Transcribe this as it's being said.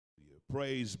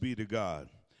Praise be to God.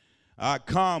 I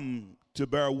come to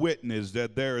bear witness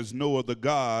that there is no other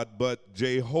God but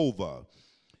Jehovah,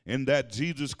 and that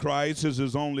Jesus Christ is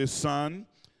his only Son,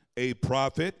 a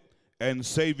prophet and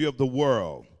Savior of the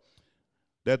world,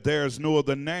 that there is no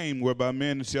other name whereby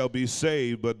men shall be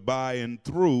saved but by and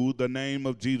through the name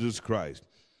of Jesus Christ.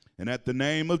 And at the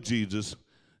name of Jesus,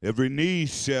 every knee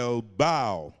shall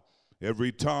bow,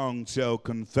 every tongue shall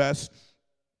confess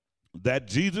that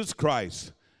Jesus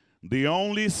Christ, the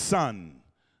only Son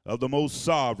of the most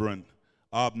sovereign,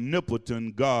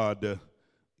 omnipotent God,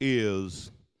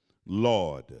 is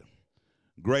Lord.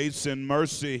 Grace and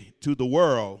mercy to the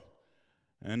world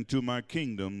and to my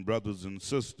kingdom, brothers and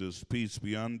sisters, peace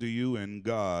be unto you, and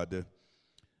God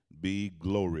be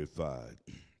glorified.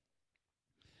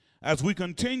 As we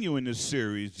continue in this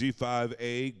series,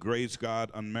 G-5A, Grace,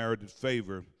 God, Unmerited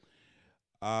Favor,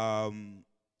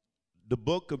 the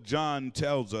book of John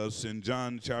tells us in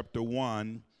John chapter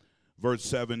 1, verse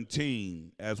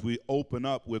 17, as we open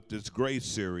up with this grace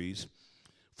series,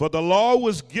 for the law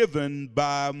was given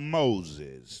by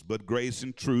Moses, but grace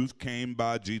and truth came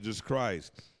by Jesus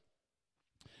Christ.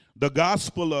 The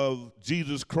gospel of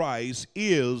Jesus Christ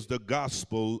is the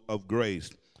gospel of grace.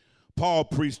 Paul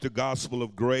preached the gospel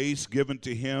of grace given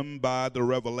to him by the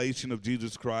revelation of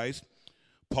Jesus Christ.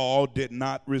 Paul did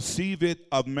not receive it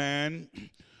of man,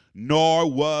 nor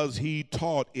was he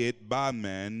taught it by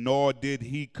man, nor did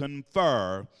he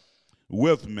confer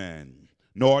with man,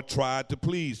 nor tried to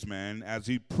please man, as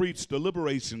he preached the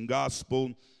liberation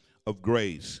gospel of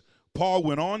grace. Paul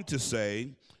went on to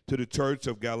say to the church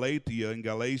of Galatia in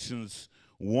Galatians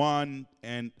 1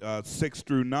 and 6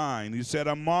 through 9, he said,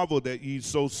 I marvel that ye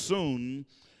so soon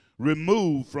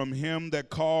remove from him that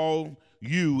called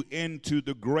you into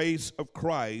the grace of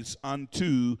Christ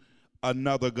unto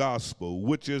another gospel,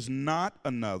 which is not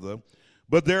another,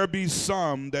 but there be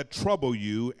some that trouble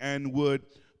you and would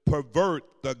pervert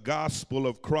the gospel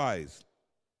of Christ.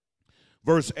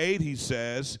 Verse 8, he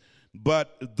says,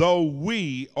 but though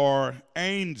we or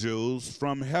angels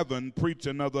from heaven preach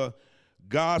another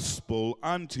gospel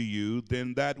unto you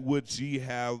than that which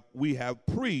we have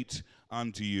preached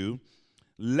unto you,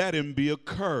 let him be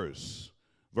accursed.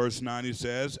 Verse 9, he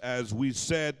says, as we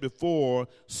said before,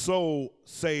 so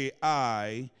say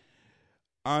I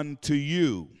unto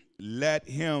you, let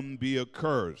him be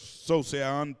accursed. So say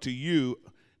I unto you,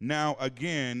 now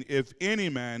again, if any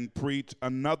man preach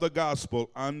another gospel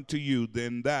unto you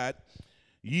than that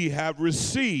ye have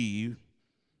received,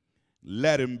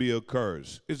 let him be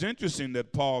accursed. It's interesting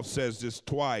that Paul says this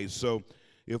twice. So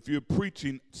if you're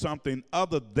preaching something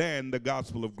other than the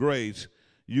gospel of grace,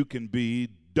 you can be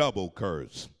double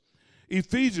cursed.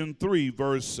 Ephesians 3,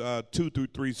 verse 2 through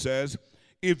 3 says,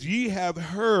 if ye have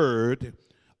heard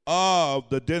of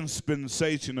the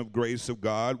dispensation of grace of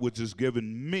God, which is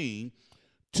given me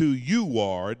to you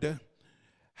ward,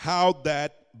 how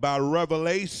that by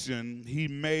revelation he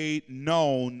made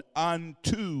known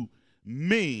unto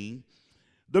me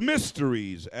the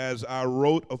mysteries, as I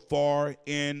wrote afar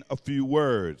in a few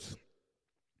words.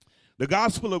 The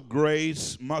gospel of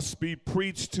grace must be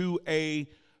preached to a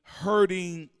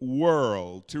hurting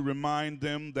world to remind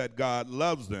them that God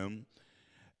loves them,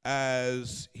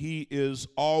 as he is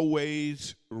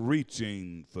always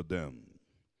reaching for them.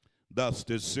 Thus,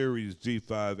 this series,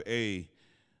 G-5A,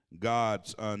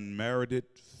 God's Unmerited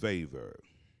Favor.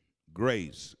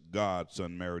 Grace, God's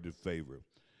Unmerited Favor.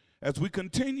 As we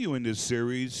continue in this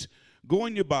series, go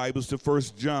in your Bibles to 1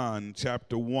 John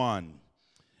chapter 1,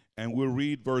 and we'll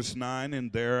read verse 9,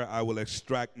 and there I will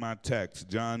extract my text.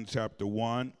 John chapter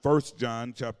 1, 1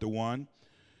 John chapter 1.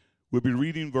 We'll be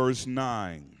reading verse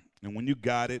 9. And when you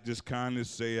got it, just kindly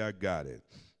say, I got it.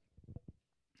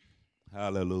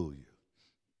 Hallelujah.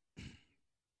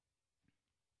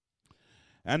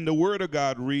 And the word of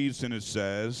God reads, and it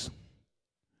says,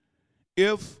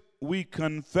 if we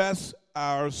confess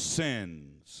our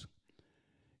sins,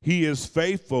 he is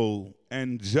faithful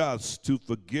and just to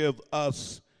forgive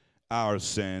us our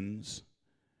sins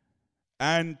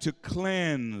and to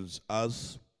cleanse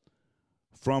us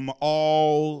from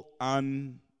all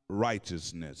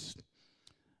unrighteousness.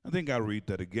 I think I'll read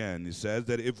that again. He says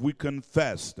that if we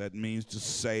confess, that means to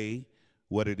say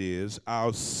what it is,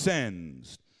 our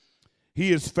sins,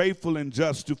 he is faithful and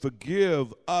just to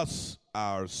forgive us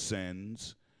our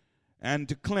sins and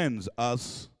to cleanse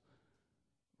us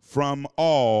from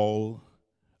all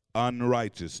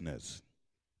unrighteousness.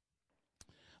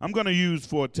 I'm going to use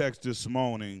for a text this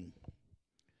morning,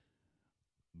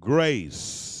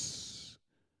 grace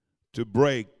to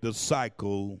break the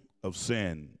cycle of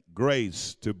sin.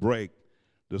 Grace to break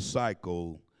the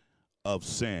cycle of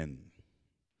sin.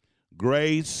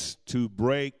 Grace to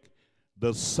break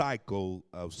the cycle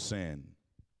of sin.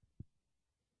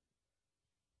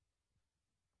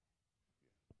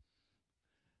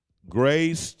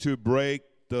 Grace to break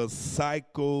the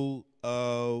cycle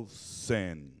of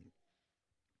sin.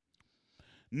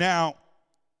 Now,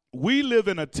 we live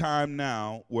in a time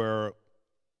now where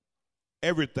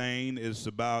everything is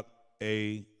about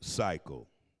a cycle.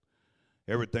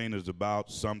 Everything is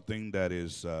about something that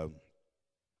is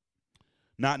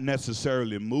not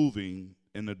necessarily moving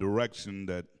in the direction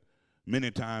that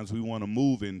many times we want to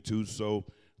move into, so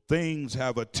things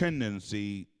have a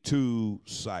tendency to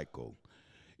cycle.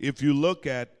 If you look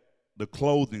at the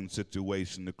clothing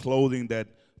situation, the clothing that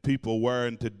people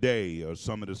wearing today are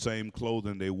some of the same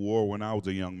clothing they wore when I was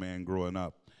a young man growing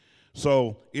up.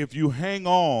 So if you hang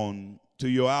on to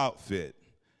your outfit,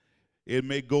 it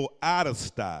may go out of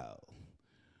style.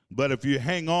 But if you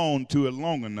hang on to it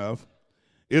long enough,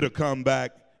 it'll come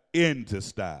back into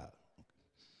style.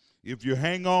 If you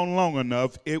hang on long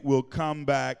enough, it will come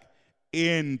back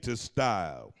into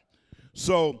style.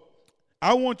 So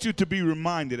I want you to be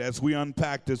reminded as we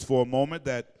unpack this for a moment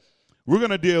that we're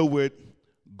going to deal with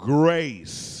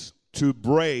grace to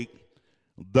break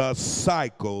the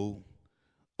cycle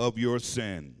of your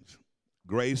sins.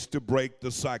 Grace to break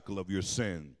the cycle of your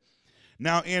sin.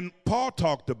 Now, Paul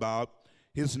talked about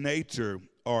his nature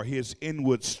or his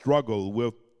inward struggle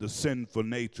with the sinful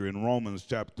nature in Romans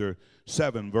chapter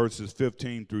 7, verses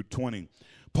 15 through 20.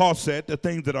 Paul said, the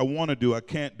things that I want to do, I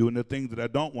can't do, and the things that I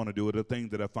don't want to do are the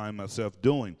things that I find myself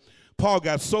doing. Paul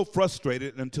got so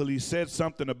frustrated until he said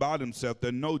something about himself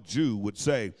that no Jew would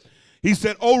say. He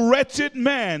said, "O wretched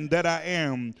man that I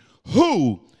am,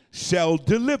 who shall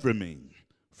deliver me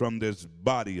from this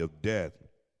body of death?"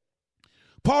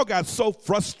 Paul got so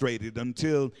frustrated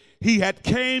until he had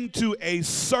came to a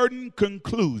certain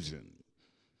conclusion.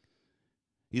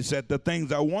 He said, the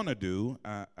things I want to do,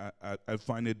 I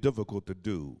find it difficult to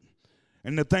do.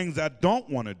 And the things I don't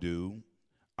want to do,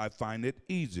 I find it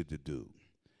easy to do.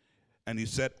 And he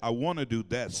said, I want to do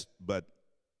this, but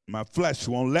my flesh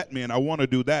won't let me, and I want to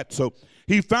do that. So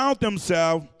he found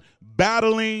himself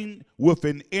battling with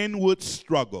an inward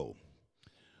struggle.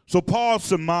 So Paul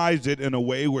surmised it in a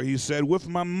way where he said, with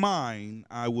my mind,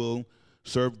 I will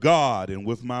serve God, and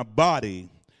with my body,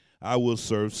 I will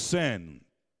serve sin.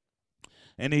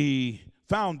 And he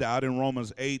found out in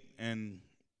Romans 8 and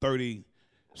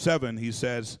 37, he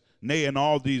says, nay, in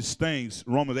all these things,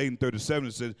 Romans 8 and 37,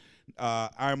 it says, I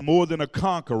am more than a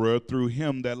conqueror through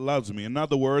him that loves me. In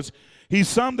other words, he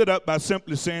summed it up by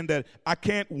simply saying that I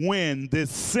can't win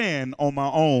this sin on my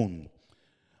own.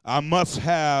 I must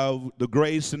have the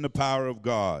grace and the power of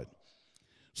God.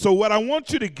 So what I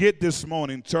want you to get this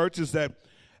morning, church, is that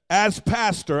as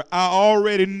pastor, I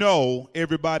already know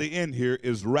everybody in here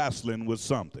is wrestling with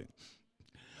something.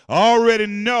 I already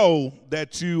know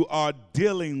that you are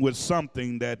dealing with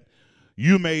something that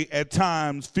you may at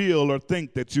times feel or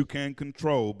think that you can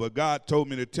control. But God told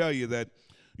me to tell you that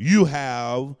you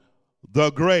have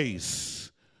the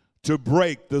grace to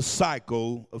break the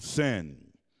cycle of sin.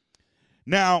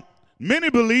 Now, many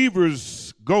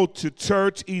believers go to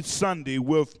church each Sunday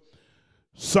with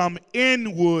some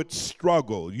inward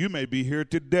struggle. You may be here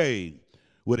today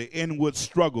with an inward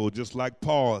struggle just like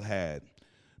Paul had.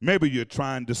 Maybe you're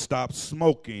trying to stop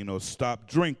smoking or stop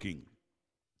drinking.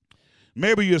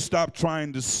 Maybe you stop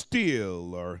trying to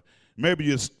steal, or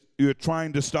maybe you're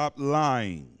trying to stop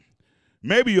lying.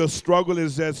 Maybe your struggle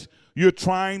is that you're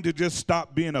trying to just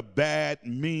stop being a bad,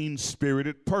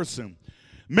 mean-spirited person.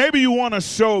 Maybe you want to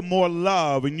show more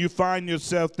love, and you find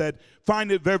yourself that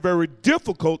find it very, very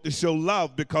difficult to show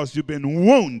love because you've been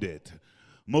wounded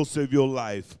most of your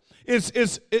life.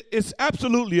 It's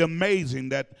absolutely amazing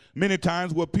that many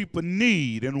times what people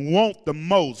need and want the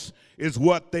most is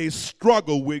what they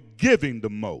struggle with giving the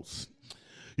most.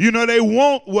 You know, they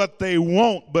want what they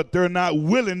want, but they're not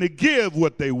willing to give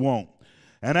what they want.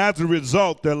 And as a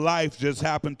result, their life just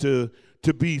happened to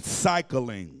be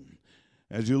cycling.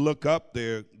 As you look up,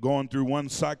 they're going through one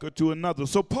cycle to another.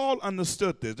 So Paul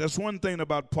understood this. That's one thing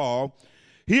about Paul.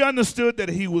 He understood that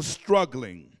he was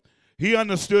struggling. He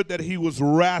understood that he was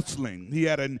wrestling. He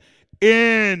had an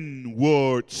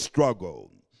inward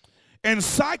struggle. And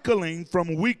cycling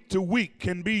from week to week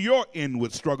can be your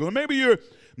inward struggle. Maybe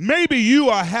you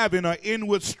are having an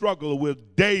inward struggle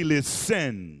with daily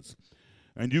sins.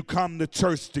 And you come to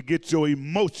church to get your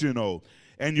emotional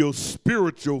and your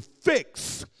spiritual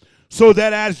fix, so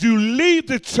that as you leave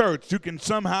the church, you can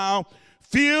somehow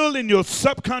feel in your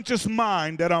subconscious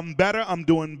mind that I'm better, I'm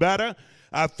doing better,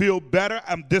 I feel better.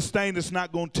 This thing is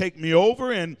not going to take me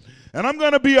over, and I'm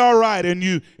going to be all right. And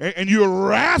you're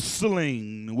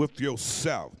wrestling with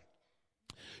yourself.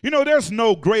 You know, there's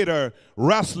no greater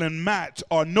wrestling match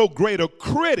or no greater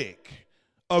critic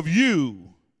of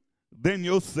you than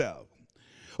yourself.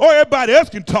 Or everybody else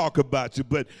can talk about you,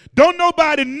 but don't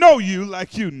nobody know you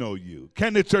like you know you.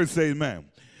 Can the church say amen?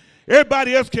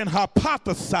 Everybody else can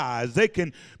hypothesize. They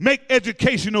can make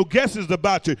educational guesses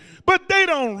about you, but they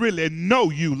don't really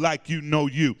know you like you know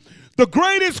you. The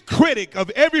greatest critic of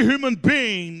every human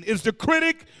being is the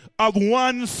critic of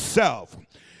oneself.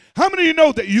 How many of you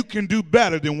know that you can do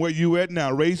better than where you at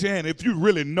now? Raise your hand if you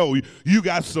really know you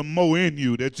got some more in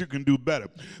you that you can do better.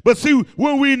 But see,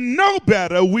 when we know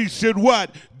better, we should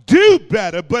what? Do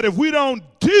better. But if we don't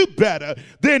do better,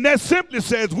 then that simply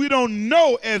says we don't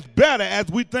know as better as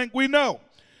we think we know.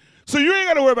 So you ain't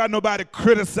got to worry about nobody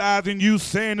criticizing you,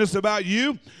 saying this about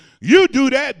you. You do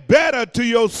that better to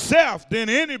yourself than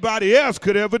anybody else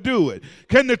could ever do it.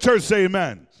 Can the church say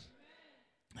amen?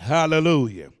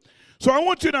 Hallelujah. So I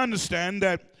want you to understand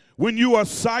that when you are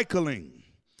cycling,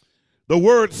 the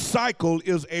word cycle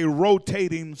is a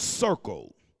rotating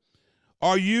circle.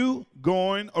 Are you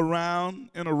going around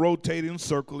in a rotating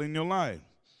circle in your life?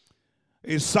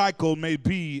 A cycle may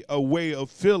be a way of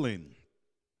feeling,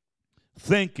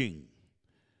 thinking,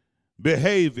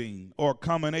 behaving, or a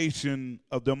combination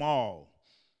of them all.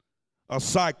 A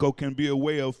cycle can be a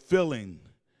way of feeling,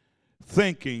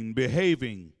 thinking,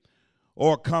 behaving,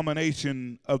 or a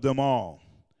combination of them all.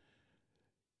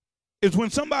 It's when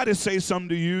somebody says something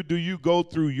to you, do you go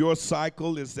through your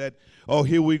cycle? Is that, oh,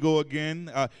 here we go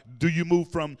again? Do you move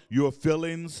from your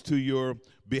feelings to your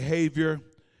behavior?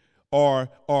 Or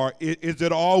is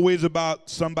it always about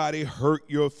somebody hurt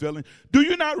your feelings? Do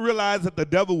you not realize that the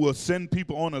devil will send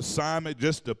people on assignment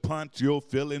just to punch your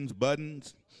feelings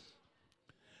buttons?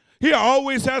 He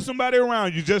always has somebody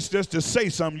around you just to say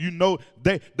something. You know,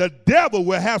 the devil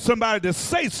will have somebody to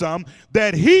say something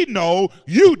that he know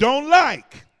you don't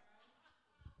like.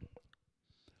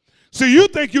 See, you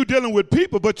think you're dealing with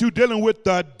people, but you're dealing with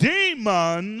the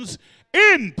demons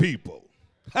in people.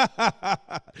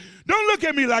 Don't look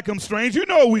at me like I'm strange. You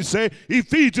know what we say,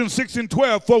 Ephesians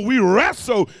 6:12, for we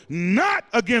wrestle not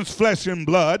against flesh and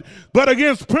blood, but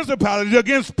against principalities,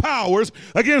 against powers,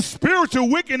 against spiritual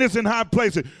wickedness in high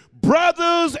places.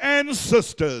 Brothers and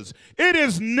sisters, it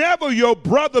is never your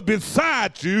brother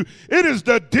beside you. It is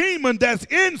the demon that's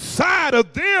inside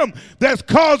of them that's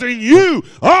causing you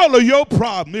all of your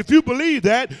problem. If you believe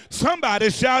that, somebody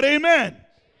shout amen.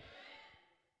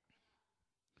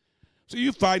 So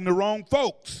you're fighting the wrong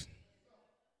folks.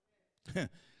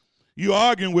 You're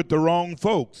arguing with the wrong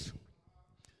folks.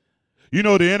 You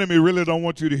know, the enemy really don't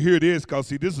want you to hear this because,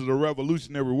 see, this is a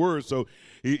revolutionary word, so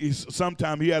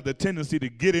sometimes he has the tendency to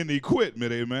get in the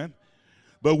equipment, amen.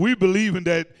 But we believe in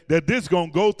that this is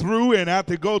going to go through, and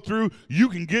after it go through, you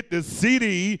can get the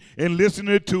CD and listen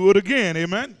to it again,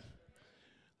 amen.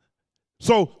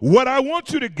 So what I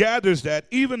want you to gather is that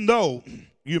even though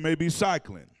you may be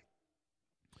cycling,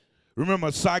 remember,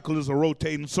 a cycle is a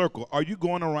rotating circle. Are you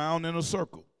going around in a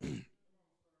circle?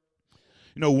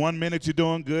 You know, 1 minute you're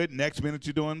doing good, next minute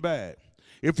you're doing bad.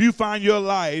 If you find your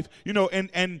life, you know,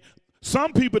 and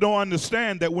some people don't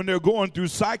understand that when they're going through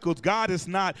cycles,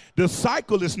 the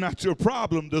cycle is not your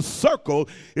problem. The circle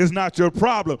is not your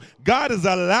problem. God is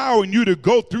allowing you to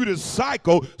go through the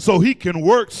cycle so he can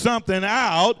work something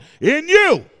out in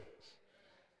you.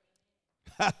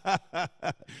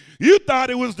 You thought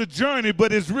it was the journey,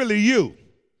 but it's really you.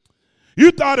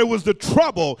 You thought it was the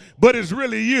trouble, but it's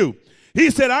really you. He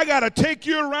said, I got to take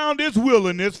you around this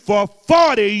wilderness for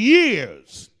 40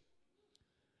 years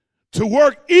to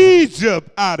work Egypt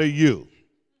out of you.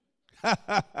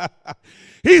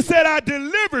 He said, I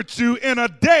delivered you in a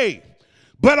day,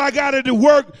 but I got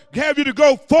to have you to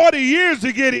go 40 years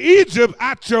to get Egypt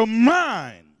out your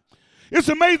mind. It's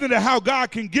amazing that how God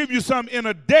can give you something in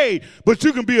a day, but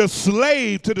you can be a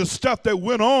slave to the stuff that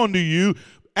went on to you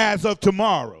as of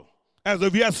tomorrow, as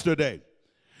of yesterday.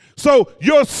 So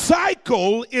your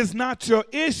cycle is not your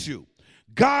issue.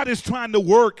 God is trying to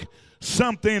work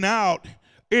something out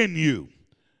in you.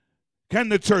 Can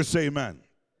the church say amen?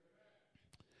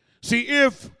 See,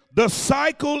 if the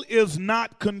cycle is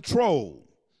not controlled,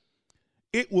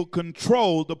 it will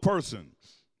control the person.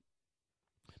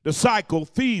 The cycle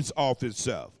feeds off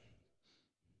itself.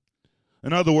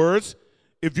 In other words,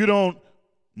 if you don't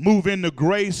move into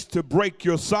grace to break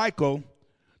your cycle,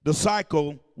 the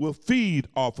cycle will feed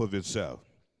off of itself.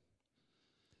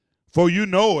 For you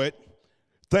know it,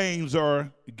 things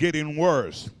are getting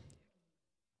worse.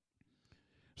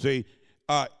 See,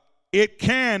 it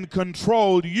can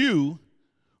control you,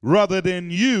 rather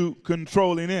than you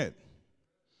controlling it.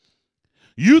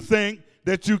 You think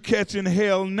that you're catching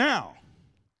hell now.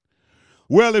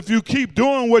 Well, if you keep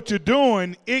doing what you're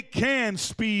doing, it can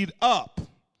speed up.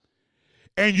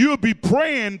 And you'll be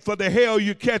praying for the hell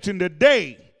you're catching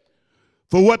today,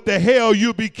 for what the hell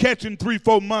you'll be catching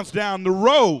 3-4 months down the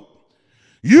road.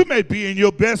 You may be in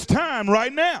your best time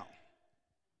right now.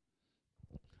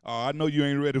 Oh, I know you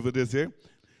ain't ready for this here.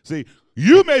 See,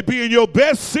 you may be in your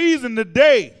best season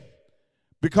today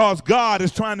because God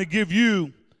is trying to give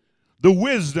you the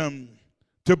wisdom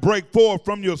to break forth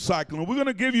from your cycle. And we're going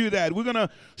to give you that. We're going to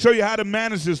show you how to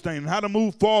manage this thing, how to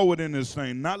move forward in this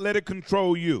thing, not let it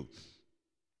control you.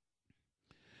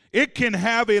 It can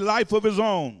have a life of its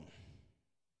own.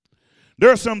 There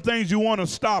are some things you want to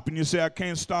stop, and you say, I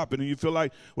can't stop it. And you feel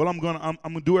like, well, I'm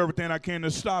gonna do everything I can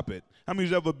to stop it. How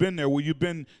many's ever been there where you've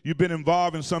been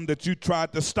involved in something that you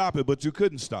tried to stop it, but you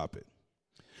couldn't stop it?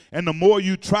 And the more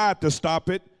you tried to stop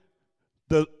it,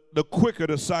 the quicker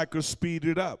the cycle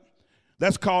speeded up.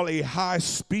 That's called a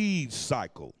high-speed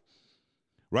cycle.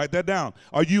 Write that down.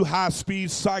 Are you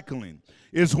high-speed cycling?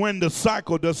 It's when the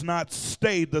cycle does not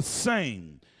stay the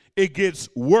same. It gets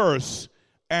worse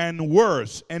and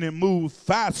worse, and it moves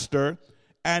faster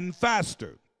and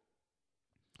faster.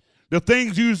 The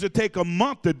things you used to take a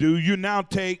month to do, you now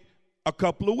take a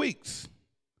couple of weeks.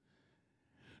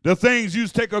 The things you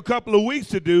used to take a couple of weeks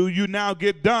to do, you now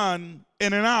get done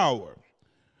in an hour.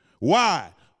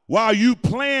 Why? While you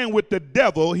playing with the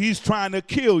devil, he's trying to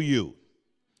kill you.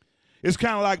 It's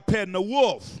kind of like petting a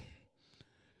wolf.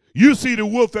 You see the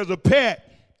wolf as a pet,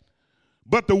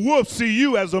 but the wolf see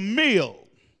you as a meal.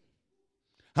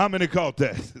 How many caught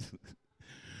that?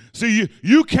 See,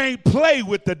 you can't play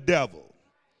with the devil.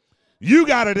 You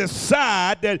got to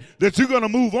decide that you're going to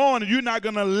move on, and you're not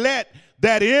going to let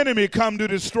that enemy come to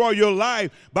destroy your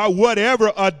life by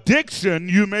whatever addiction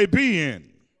you may be in.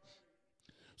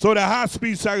 So the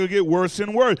high-speed cycle get worse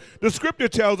and worse. The scripture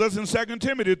tells us in 2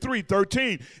 Timothy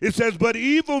 3:13, it says, but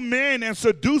evil men and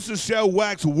seducers shall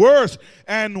wax worse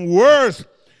and worse,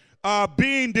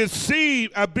 being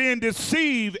deceived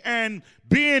and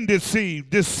being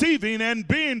deceived, deceiving and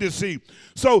being deceived.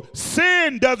 So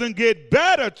sin doesn't get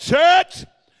better, church.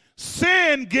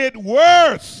 Sin get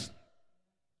worse.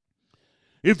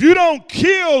 If you don't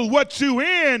kill what you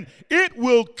in, it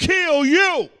will kill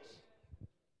you.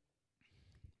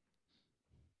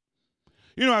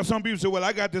 You know how some people say, well,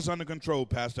 I got this under control,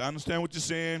 Pastor. I understand what you're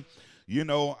saying.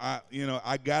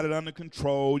 I got it under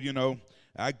control.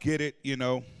 I get it.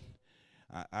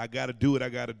 I got to do what I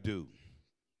got to do.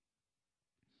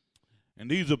 And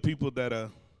these are people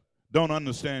that don't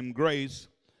understand grace,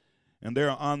 and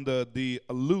they're under the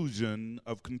illusion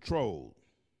of control.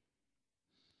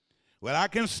 Well, I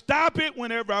can stop it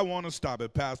whenever I want to stop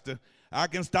it, Pastor. I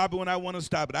can stop it when I want to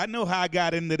stop it. I know how I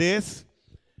got into this.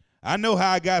 I know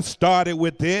how I got started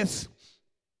with this.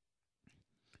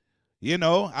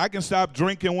 I can stop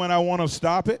drinking when I want to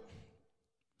stop it.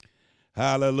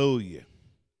 Hallelujah.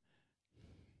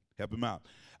 Help him out.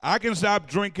 I can stop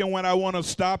drinking when I want to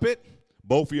stop it.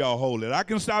 Both of y'all hold it. I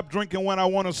can stop drinking when I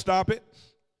want to stop it.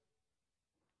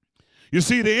 You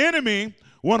see, the enemy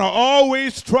want to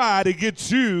always try to get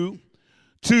you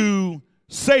to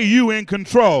say you in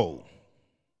control.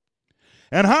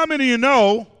 And how many of you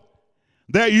know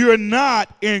that you're not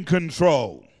in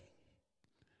control?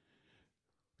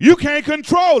 You can't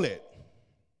control it.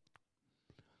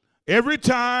 Every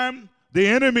time the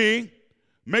enemy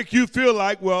make you feel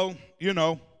like, well,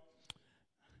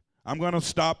 I'm going to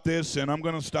stop this and I'm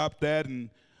going to stop that and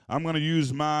I'm going to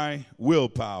use my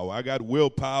willpower. I got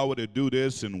willpower to do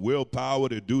this and willpower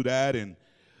to do that, and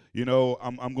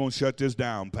I'm going to shut this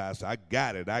down, Pastor. I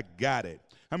got it.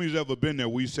 How many of you ever been there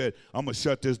where you said, I'm going to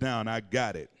shut this down, I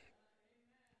got it?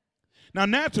 Now,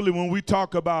 naturally, when we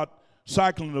talk about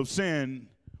cycling of sin,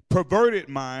 perverted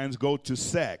minds go to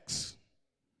sex.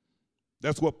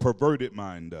 That's what perverted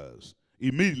mind does.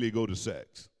 Immediately go to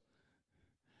sex.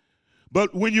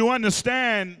 But when you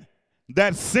understand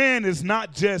that sin is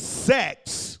not just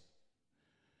sex,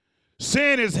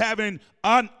 sin is having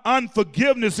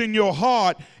unforgiveness in your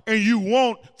heart and you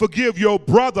won't forgive your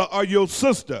brother or your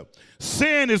sister.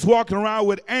 Sin is walking around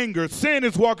with anger. Sin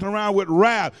is walking around with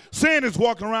wrath. Sin is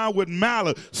walking around with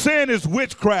malice. Sin is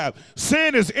witchcraft.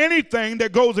 Sin is anything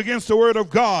that goes against the word of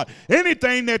God.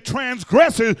 Anything that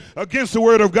transgresses against the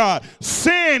word of God.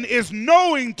 Sin is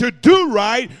knowing to do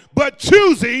right, but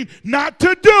choosing not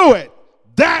to do it.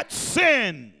 That's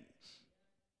sin.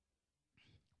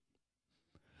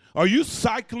 Are you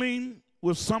cycling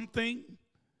with something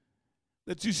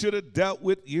that you should have dealt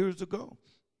with years ago?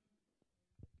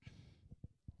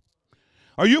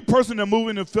 Are you a person that moves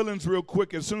into feelings real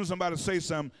quick? As soon as somebody says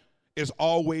something, it's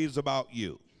always about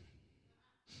you.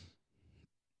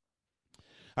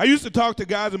 I used to talk to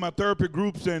guys in my therapy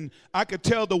groups, and I could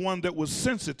tell the one that was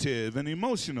sensitive and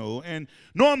emotional. And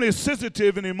normally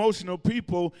sensitive and emotional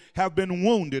people have been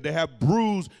wounded. They have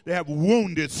bruised, they have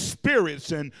wounded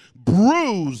spirits and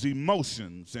bruised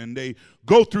emotions. And they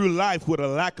go through life with a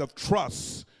lack of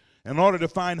trust. In order to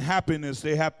find happiness,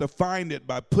 they have to find it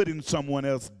by putting someone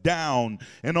else down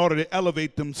in order to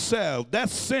elevate themselves.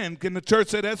 That's sin. Can the church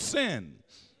say that's sin?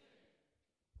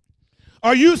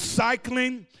 Are you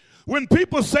cycling? When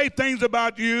people say things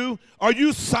about you, are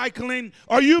you cycling?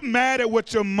 Are you mad at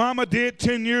what your mama did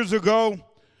 10 years ago?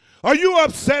 Are you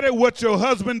upset at what your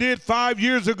husband did 5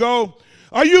 years ago?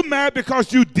 Are you mad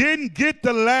because you didn't get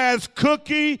the last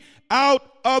cookie out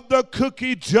of the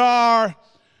cookie jar?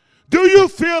 Do you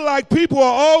feel like people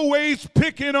are always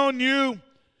picking on you?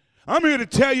 I'm here to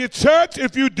tell you, church,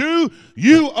 if you do,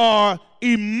 you are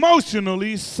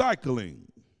emotionally cycling.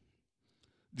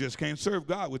 Just can't serve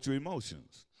God with your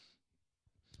emotions.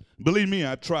 Believe me,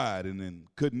 I tried and then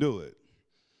couldn't do it.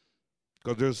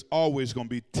 Because there's always going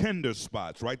to be tender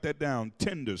spots. Write that down,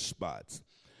 tender spots.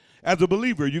 As a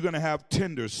believer, you're going to have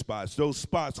tender spots, those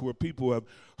spots where people have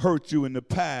hurt you in the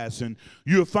past, and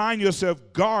you'll find yourself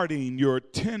guarding your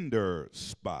tender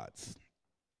spots.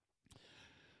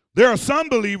 There are some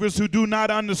believers who do not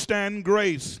understand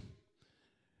grace.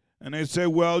 And they say,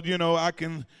 well, you know, I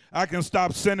can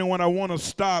stop sinning when I want to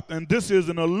stop. And this is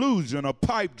an illusion, a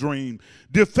pipe dream,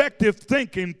 defective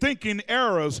thinking, thinking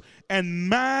errors, and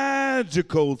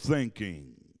magical thinking.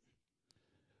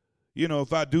 You know,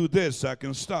 if I do this, I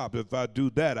can stop. If I do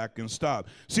that, I can stop.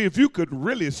 See, if you could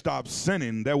really stop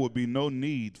sinning, there would be no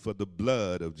need for the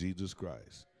blood of Jesus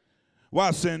Christ.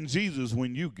 Why send Jesus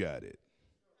when you got it?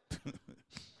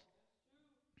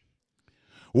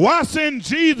 Why send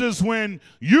Jesus when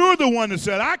you're the one that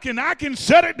said, I can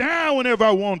shut it down whenever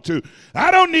I want to.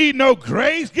 I don't need no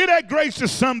grace. Give that grace to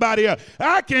somebody else.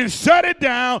 I can shut it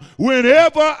down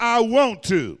whenever I want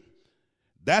to.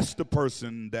 That's the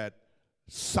person that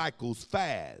cycles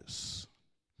fast.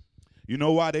 You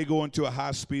know why they go into a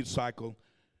high-speed cycle?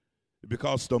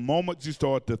 Because the moment you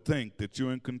start to think that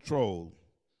you're in control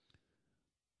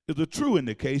is a true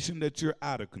indication that you're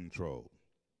out of control.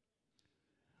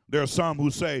 There are some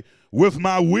who say, with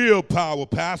my willpower,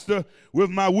 Pastor, with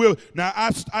my will. Now,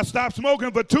 I stopped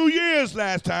smoking for 2 years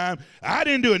last time. I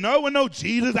didn't do it. No one knows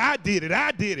Jesus. I did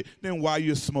it. Then why are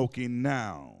you smoking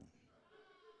now?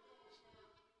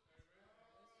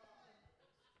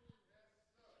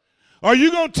 Are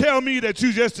you going to tell me that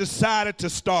you just decided to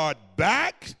start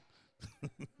back?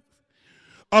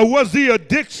 Or was the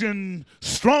addiction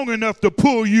strong enough to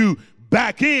pull you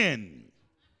back in?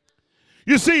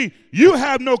 You see, you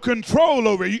have no control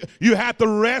over it. You have to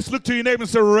rest. Look to your neighbor and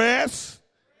say, rest.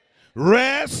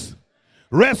 Rest.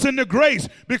 Rest in the grace.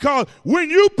 Because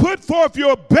when you put forth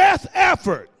your best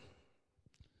effort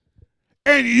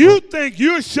and you think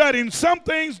you're shutting some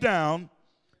things down,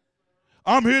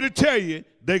 I'm here to tell you,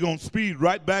 they're going to speed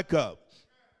right back up.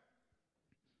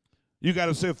 You got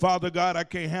to say, Father God, I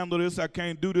can't handle this. I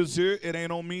can't do this here. It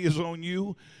ain't on me. It's on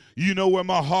you. You know where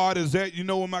my heart is at. You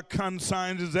know where my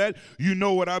conscience is at. You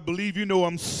know what I believe. You know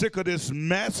I'm sick of this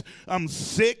mess. I'm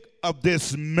sick of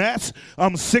this mess.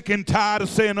 I'm sick and tired of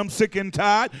saying I'm sick and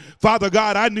tired. Father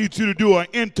God, I need you to do an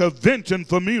intervention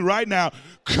for me right now.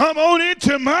 Come on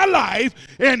into my life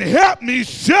and help me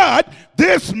shut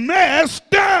this mess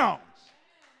down.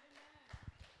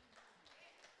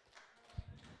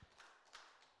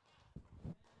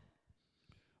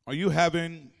 Are you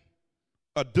having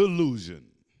a delusion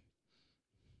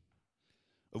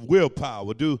of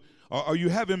willpower? Are you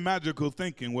having magical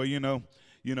thinking where, you know,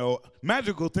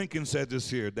 magical thinking said this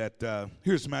here, that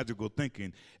here's magical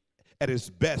thinking at its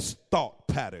best thought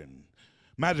pattern.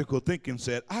 Magical thinking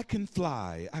said, I can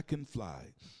fly, I can fly.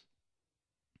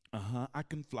 I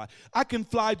can fly. I can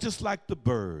fly just like the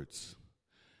birds.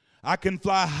 I can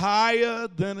fly higher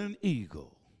than an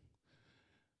eagle.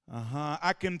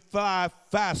 I can fly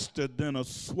faster than a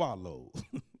swallow.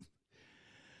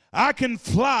 I can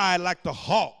fly like the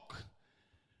hawk.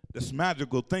 That's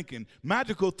magical thinking.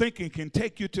 Magical thinking can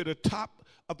take you to the top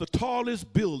of the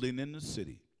tallest building in the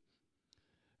city.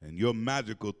 And your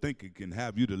magical thinking can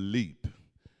have you to leap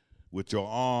with your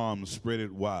arms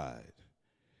spread wide.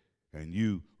 And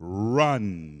you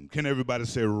run. Can everybody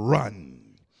say run?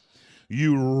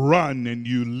 You run and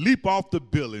you leap off the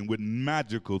building with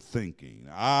magical thinking.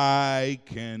 I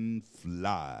can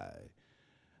fly.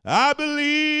 I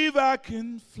believe I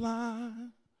can fly.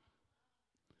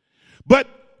 But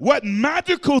what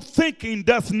magical thinking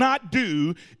does not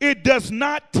do, it does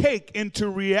not take into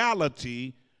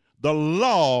reality the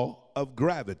law of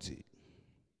gravity.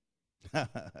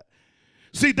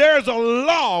 See, there's a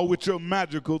law with your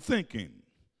magical thinking.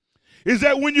 Is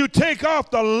that when you take off,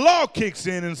 the law kicks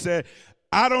in and says,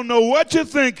 I don't know what you're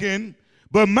thinking,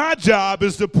 but my job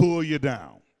is to pull you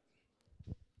down.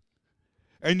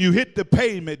 And you hit the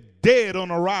pavement dead on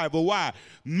arrival. Why?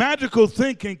 Magical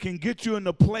thinking can get you in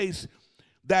a place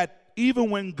that even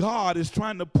when God is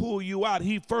trying to pull you out,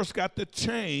 he first got to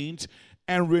change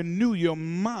and renew your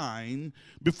mind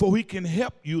before he can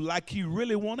help you like he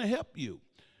really want to help you.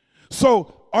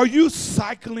 So are you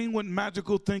cycling with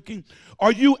magical thinking?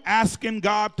 Are you asking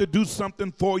God to do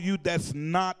something for you that's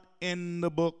not in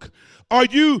the book? Are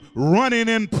you running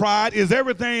in pride? Is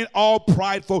everything all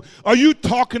prideful? Are you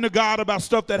talking to God about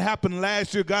stuff that happened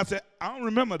last year? God said, I don't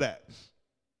remember that.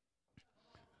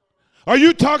 Are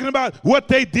you talking about what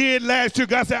they did last year?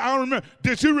 God said, I don't remember.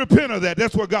 Did you repent of that?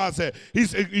 That's what God said. He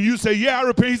said, you say, yeah, I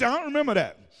repent. He said, I don't remember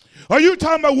that. Are you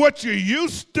talking about what you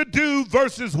used to do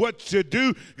versus what you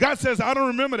do? God says, I don't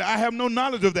remember that. I have no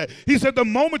knowledge of that. He said, the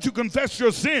moment you confess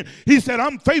your sin, he said,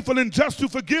 I'm faithful and just to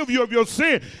forgive you of your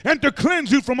sin and to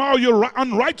cleanse you from all your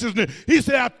unrighteousness. He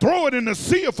said, I throw it in the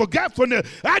sea of forgetfulness.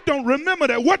 I don't remember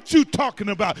that. What you talking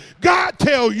about? God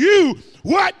tell you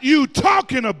what you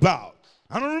talking about.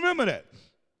 I don't remember that.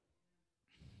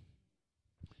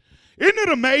 Isn't it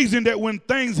amazing that when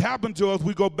things happen to us,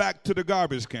 we go back to the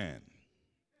garbage can?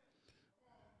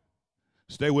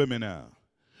 Stay with me now.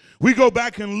 We go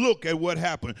back and look at what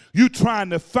happened. You trying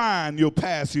to find your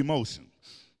past emotion.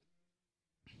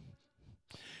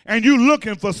 And you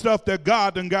looking for stuff that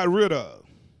God done got rid of.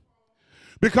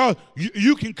 Because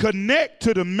you can connect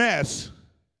to the mess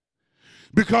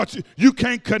because you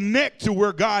can't connect to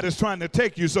where God is trying to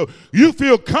take you. So you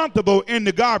feel comfortable in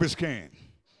the garbage can.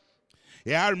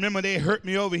 Yeah, I remember they hurt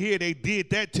me over here. They did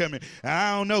that to me.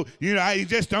 I don't know. I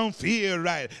just don't feel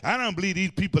right. I don't believe these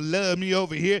people love me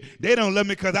over here. They don't love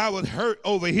me because I was hurt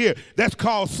over here. That's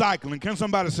called cycling. Can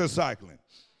somebody say cycling?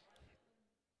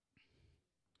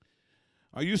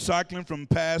 Are you cycling from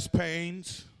past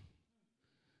pains?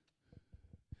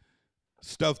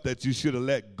 Stuff that you should have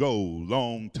let go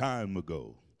long time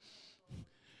ago.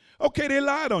 Okay, they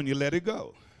lied on you. Let it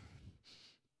go.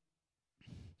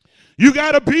 You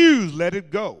got abused, let it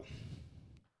go.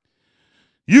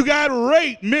 You got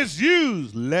raped,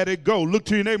 misused, let it go. Look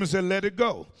to your neighbor and say, let it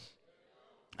go.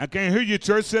 I can't hear you,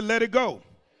 church. Say, let it go.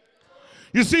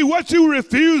 You see, what you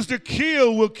refuse to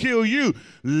kill will kill you.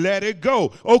 Let it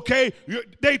go. Okay,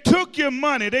 they took your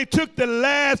money. They took the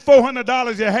last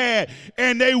 $400 you had,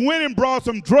 and they went and brought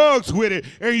some drugs with it,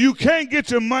 and you can't get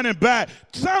your money back.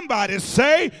 Somebody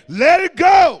say, let it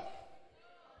go.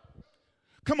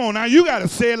 Come on now, you got to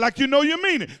say it like you know you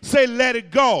mean it. Say, let it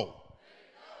go.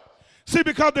 See,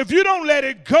 because if you don't let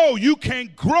it go, you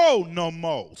can't grow no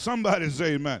more. Somebody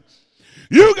say amen.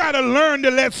 You got to learn to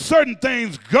let certain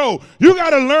things go. You got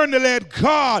to learn to let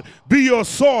God be your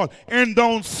source and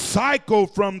don't cycle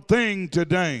from thing to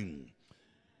thing.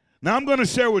 Now, I'm going to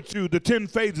share with you the 10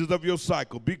 phases of your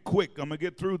cycle. Be quick. I'm going to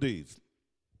get through these.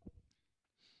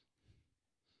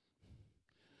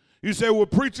 You say, well,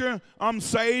 preacher, I'm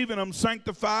saved and I'm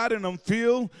sanctified and I'm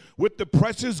filled with the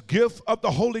precious gift of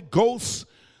the Holy Ghost,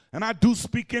 and I do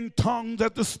speak in tongues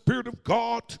that the Spirit of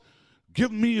God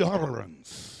give me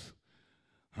utterance.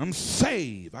 I'm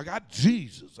saved. I got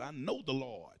Jesus. I know the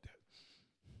Lord.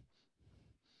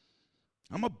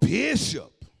 I'm a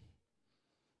bishop.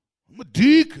 I'm a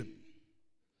deacon.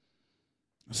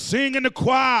 I sing in the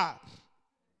choir.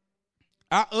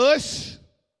 I ush.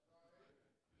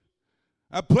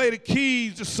 I play the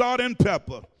keys, the salt and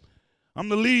pepper. I'm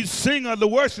the lead singer of the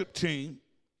worship team.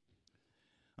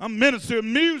 I'm minister of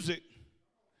music.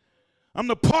 I'm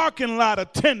the parking lot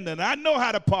attendant. I know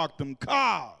how to park them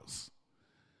cars.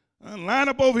 Line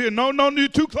up over here. No, you're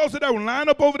too close to that one. Line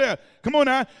up over there. Come on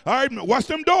now. All right, watch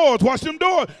them doors. Watch them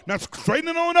doors. Now straighten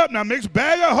it on up. Now mix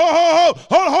bag up.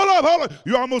 Hold up.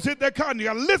 You almost hit that car, and you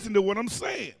got to listen to what I'm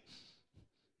saying.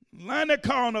 Line that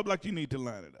car on up like you need to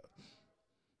line it up.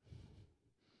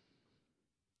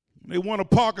 They want to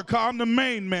park a car. I'm the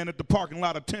main man at the parking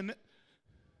lot attendant.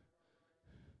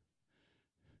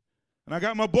 And I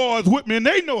got my boys with me, and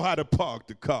they know how to park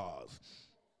the cars.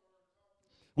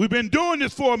 We've been doing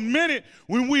this for a minute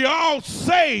when we all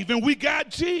saved and we got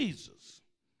Jesus.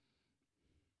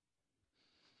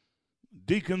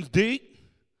 Deacons deacon,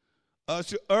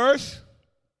 usher ush,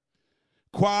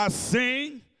 choir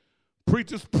sing,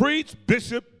 preachers preach,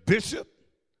 bishop.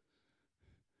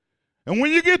 And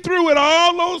when you get through with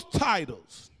all those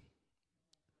titles,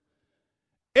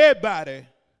 everybody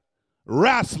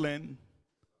wrestling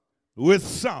with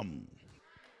some.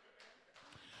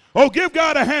 Oh, give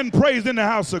God a hand praise in the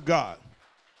house of God.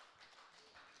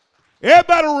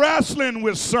 Everybody wrestling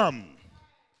with some.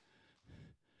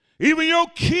 Even your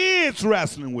kids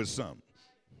wrestling with some.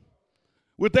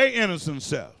 With their innocent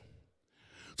self.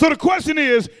 So the question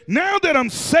is, now that I'm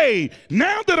saved,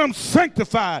 now that I'm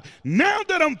sanctified, now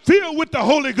that I'm filled with the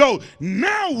Holy Ghost,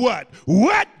 now what?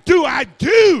 What do I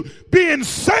do being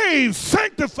saved,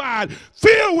 sanctified,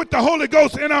 filled with the Holy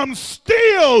Ghost, and I'm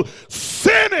still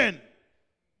sinning?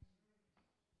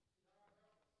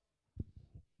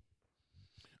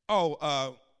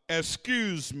 Oh,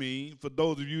 excuse me for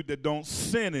those of you that don't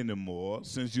sin anymore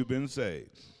since you've been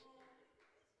saved.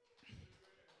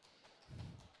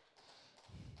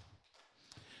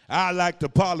 I like to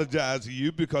apologize to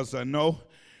you because I know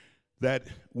that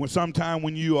sometime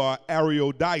when you are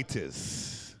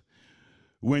eruditus,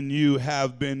 when you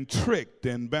have been tricked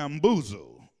and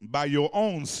bamboozled by your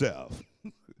own self,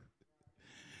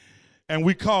 and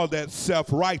we call that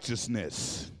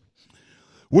self-righteousness.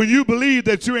 When you believe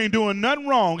that you ain't doing nothing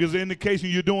wrong is an indication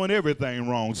you're doing everything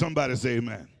wrong. Somebody say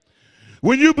amen.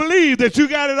 When you believe that you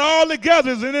got it all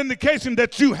together is an indication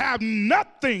that you have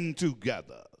nothing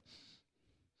together.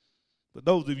 For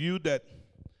those of you that,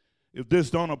 if this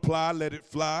don't apply, let it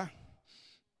fly.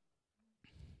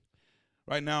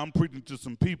 Right now I'm preaching to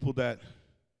some people that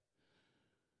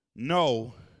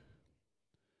know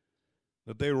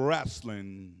that they're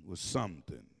wrestling with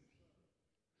something.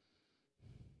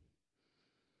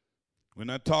 We're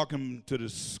not talking to the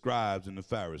scribes and the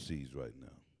Pharisees right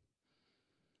now.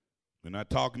 We're not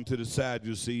talking to the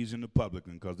Sadducees and the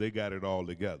publicans because they got it all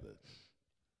together.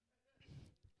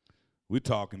 We're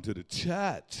talking to the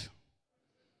church,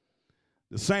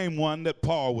 the same one that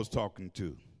Paul was talking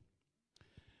to.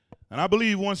 And I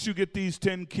believe once you get these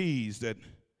 10 keys that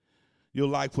your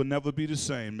life will never be the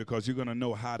same because you're going to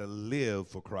know how to live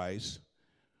for Christ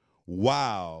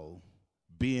while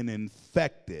being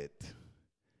infected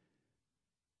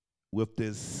with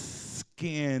this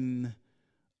skin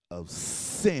of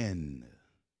sin.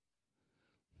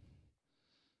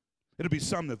 It'll be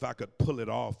something if I could pull it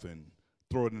off and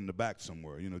throw it in the back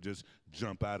somewhere, just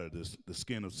jump out of the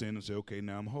skin of sin and say, okay,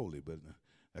 now I'm holy, but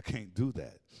I can't do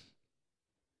that.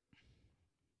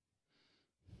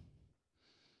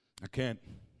 I can't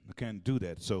do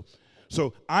that.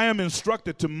 So I am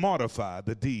instructed to mortify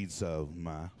the deeds of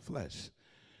my flesh.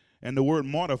 And the word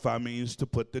mortify means to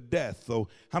put to death. So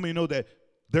how many know that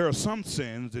there are some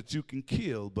sins that you can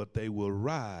kill, but they will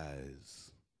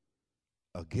rise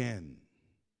again?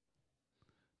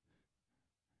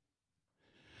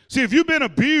 See, if you've been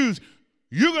abused,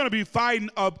 you're going to be fighting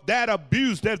that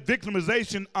abuse, that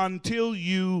victimization until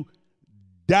you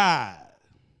die.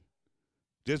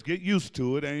 Just get used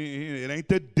to it. It ain't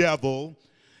the devil.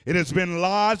 It has been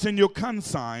lodged in your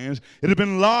conscience. It has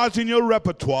been lodged in your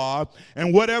repertoire.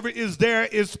 And whatever is there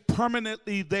is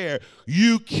permanently there.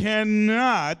 You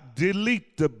cannot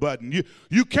delete the button.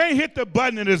 You can't hit the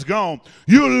button and it's gone.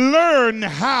 You learn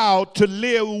how to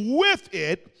live with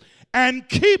it and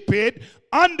keep it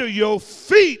under your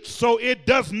feet so it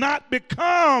does not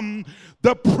become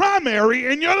the primary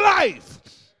in your life.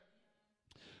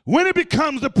 When it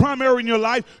becomes the primary in your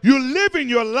life, you're living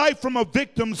your life from a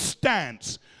victim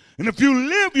stance. And if you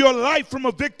live your life from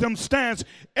a victim stance,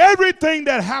 everything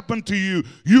that happened to you,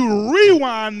 you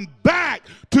rewind back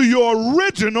to your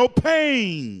original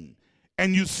pain.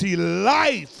 And you see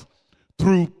life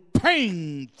through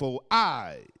painful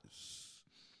eyes.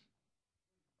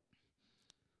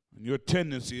 And your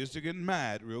tendency is to get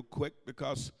mad real quick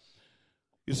because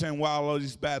you're saying, wow, all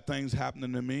these bad things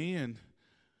happening to me, and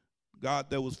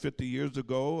God that was 50 years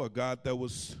ago, or God that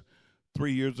was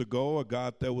 3 years ago, or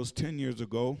God that was 10 years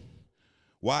ago,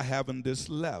 why haven't this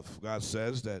left? God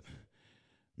says that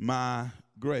my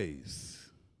grace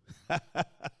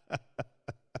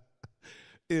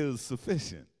is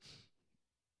sufficient.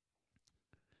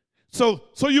 So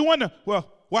you wonder,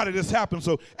 well, why did this happen?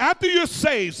 So after you're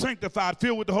saved, sanctified,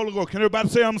 filled with the Holy Ghost, can everybody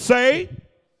say I'm saved,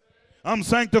 I'm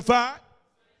sanctified,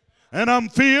 and I'm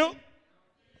filled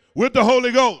with the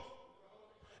Holy Ghost?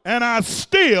 And I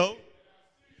still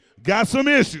got some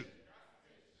issues.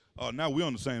 Oh, now we're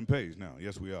on the same page now.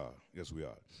 Yes, we are. Yes, we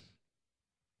are.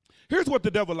 Here's what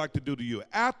the devil like to do to you.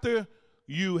 After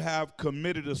you have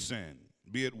committed a sin,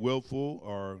 be it willful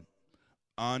or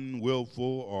unwillful,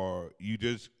 or you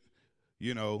just,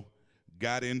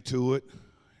 got into it,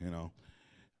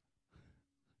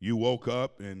 you woke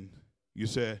up and you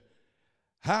said,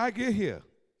 how I get here?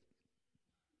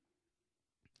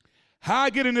 How I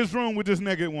get in this room with this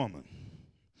naked woman?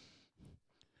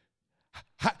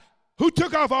 Who Who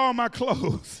took off all my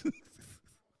clothes?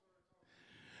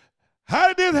 How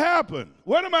did this happen?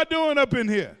 What am I doing up in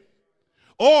here?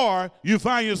 Or you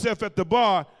find yourself at the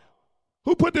bar,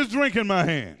 who put this drink in my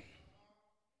hand?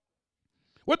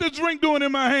 What this drink doing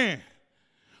in my hand?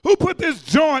 Who put this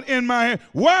joint in my hand?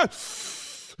 What?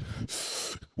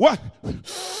 Why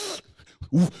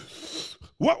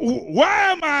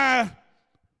am I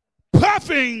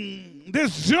puffing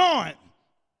this joint?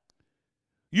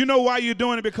 You know why you're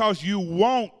doing it? Because you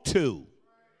want to.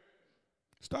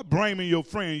 Stop blaming your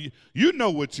friend. You know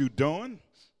what you're doing.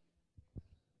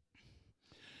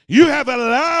 You have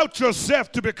allowed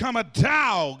yourself to become a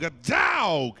dog, a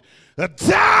dog, a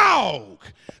dog.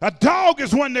 A dog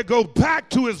is one that goes back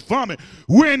to his vomit.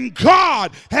 When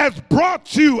God has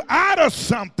brought you out of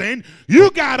something,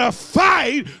 you got to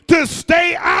fight to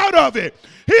stay out of it.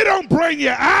 He don't bring you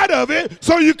out of it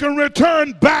so you can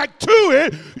return back to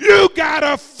it. You got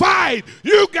to fight.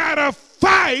 You got to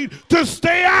fight to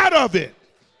stay out of it.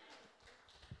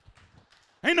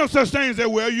 Ain't no such thing as that,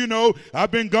 well, you know,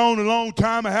 I've been gone a long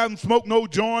time. I haven't smoked no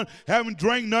joint, haven't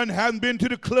drank nothing, haven't been to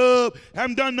the club,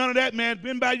 haven't done none of that, man. It's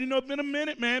been by, you know, it's been a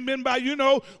minute, man. Been by, you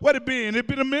know, what it been? It's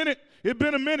been a minute. It's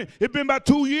been a minute. It's been about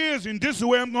 2 years, and this is the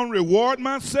way I'm going to reward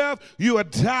myself. You a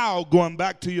dog going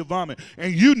back to your vomit,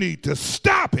 and you need to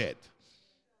stop it.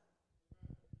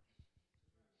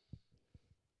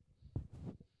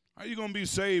 How are you going to be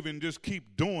saved and just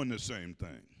keep doing the same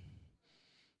thing?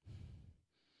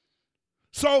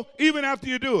 So even after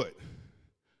you do it,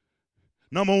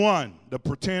 number one, the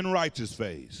pretend righteous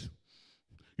phase.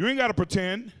 You ain't got to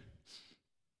pretend.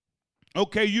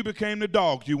 Okay, you became the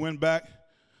dog. You went back,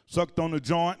 sucked on the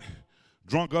joint,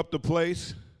 drunk up the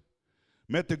place,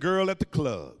 met the girl at the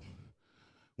club,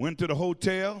 went to the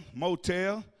hotel,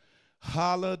 motel,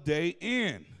 Holiday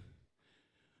Inn.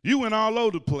 You went all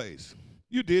over the place.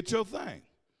 You did your thing.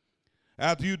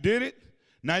 After you did it,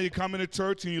 now you come into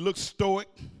church and you look stoic,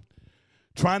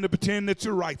 trying to pretend that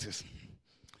you're righteous.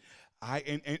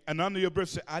 And under your breath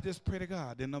say, I just pray to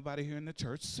God that nobody here in the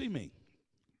church see me.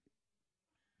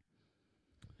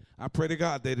 I pray to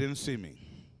God they didn't see me.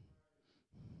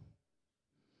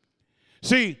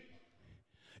 See,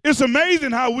 it's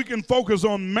amazing how we can focus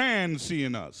on man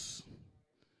seeing us,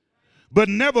 but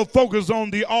never focus on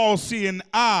the all-seeing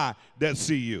eye that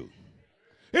see you.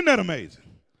 Isn't that amazing?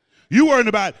 You worrying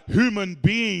about human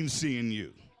beings seeing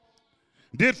you.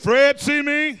 Did Fred see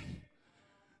me?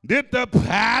 Did the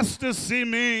pastor see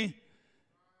me?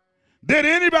 Did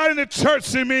anybody in the church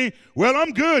see me? Well,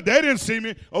 I'm good. They didn't see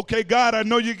me. Okay, God, I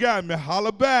know you got me.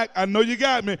 Holler back. I know you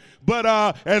got me. But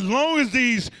as long as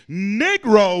these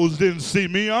Negroes didn't see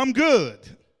me, I'm good.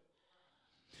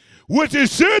 Which it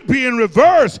should be in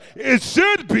reverse. It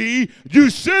should be, you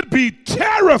should be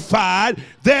terrified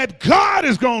that God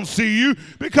is going to see you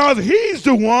because he's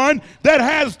the one that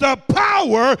has the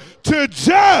power to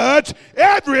judge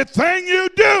everything you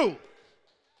do.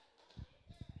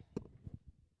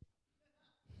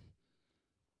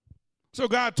 So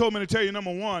God told me to tell you,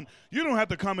 number one, you don't have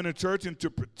to come into church and to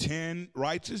pretend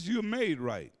righteous. You're made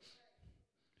right.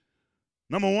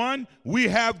 Number one, we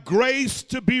have grace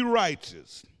to be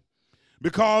righteous,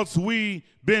 because we've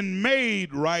been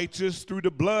made righteous through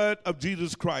the blood of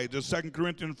Jesus Christ. That's 2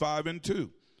 Corinthians 5:2.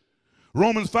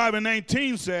 Romans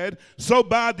 5:19 said, so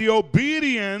by the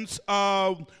obedience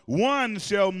of one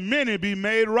shall many be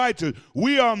made righteous.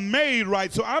 We are made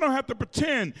right, so I don't have to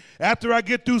pretend after I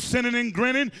get through sinning and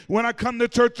grinning when I come to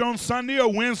church on Sunday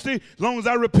or Wednesday. As long as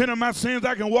I repent of my sins,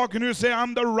 I can walk in here and say,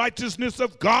 I'm the righteousness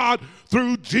of God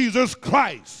through Jesus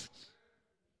Christ.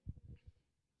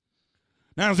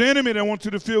 Now, there's the enemy that wants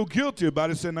you to feel guilty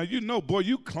about it, saying, now, you know, boy,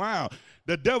 you clown.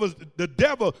 The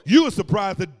devil, you were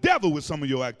surprised the devil with some of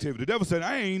your activity. The devil said,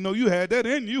 I ain't know you had that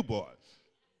in you, boy.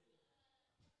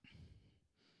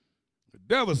 The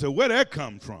devil said, where'd that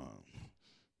come from?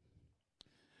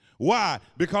 Why?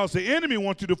 Because the enemy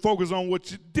wants you to focus on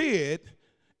what you did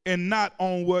and not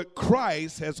on what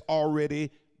Christ has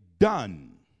already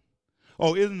done.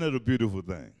 Oh, isn't it a beautiful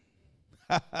thing?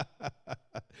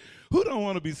 Who don't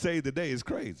want to be saved today? It's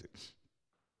crazy.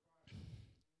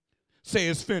 Say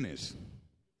it's finished.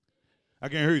 I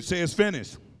can't hear you. Say it's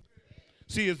finished.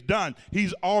 See, it's done.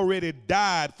 He's already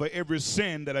died for every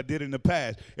sin that I did in the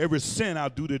past. Every sin I'll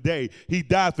do today. He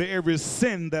died for every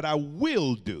sin that I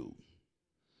will do.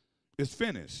 It's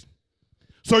finished.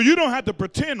 So you don't have to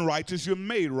pretend righteous. You're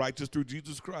made righteous through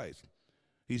Jesus Christ.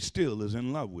 He still is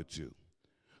in love with you.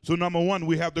 So number one,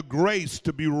 we have the grace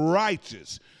to be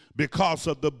righteous because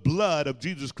of the blood of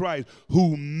Jesus Christ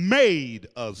who made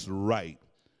us right.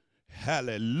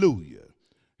 Hallelujah.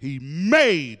 He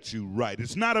made you right.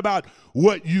 It's not about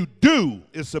what you do.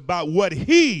 It's about what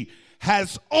he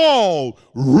has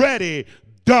already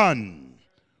done.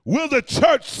 Will the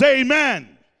church say amen?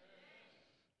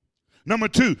 Number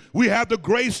two, we have the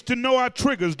grace to know our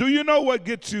triggers. Do you know what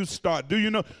gets you started? Do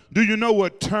you know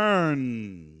what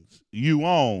turns you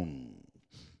on?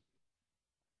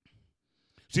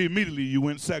 See, immediately you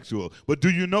went sexual. But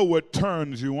do you know what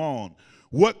turns you on?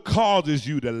 What causes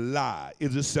you to lie?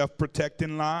 Is it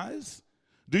self-protecting lies?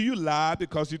 Do you lie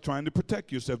because you're trying to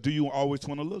protect yourself? Do you always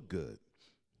want to look good?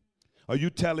 Are you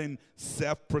telling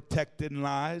self-protecting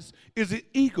lies? Is it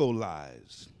ego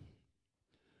lies?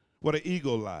 What are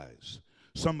ego lies?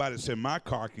 Somebody said, my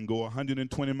car can go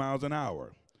 120 miles an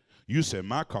hour. You said,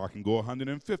 my car can go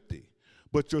 150.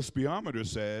 But your speedometer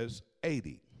says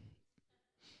 80.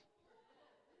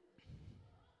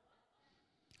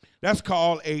 That's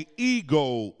called an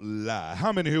ego lie.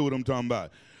 How many hear what I'm talking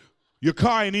about? Your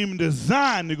car ain't even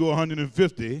designed to go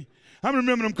 150. How many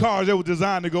remember them cars that were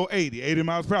designed to go 80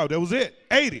 miles per hour? That was it,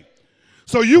 80.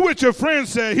 So you with your friend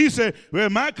said, he said,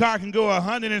 well, my car can go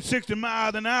 160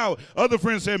 miles an hour. Other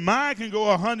friends said, mine can go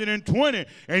 120.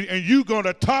 And you going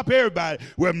to top everybody.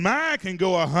 Well, mine can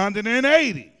go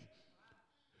 180.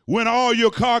 When all your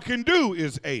car can do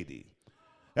is 80.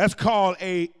 That's called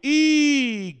an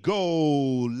ego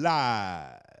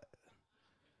lie.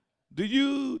 Do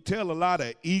you tell a lot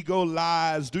of ego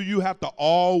lies? Do you have to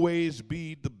always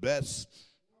be the best?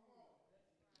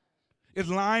 Is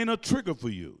lying a trigger for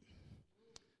you?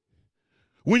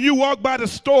 When you walk by the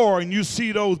store and you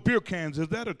see those beer cans, is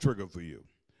that a trigger for you?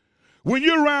 When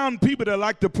you're around people that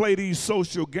like to play these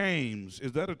social games,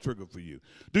 is that a trigger for you?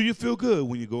 Do you feel good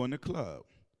when you go in the club?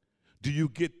 Do you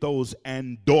get those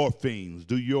endorphins?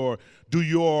 Do your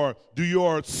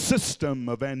system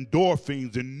of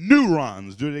endorphins and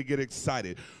neurons, do they get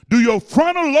excited? Do your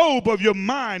frontal lobe of your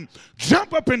mind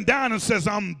jump up and down and says,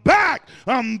 I'm back,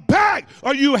 I'm back?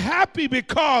 Are you happy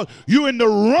because you're in the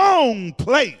wrong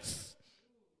place?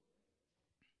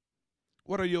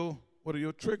 What are your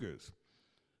triggers?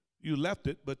 You left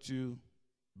it, but you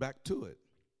back to it.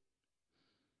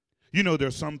 You know,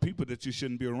 there's some people that you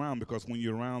shouldn't be around because when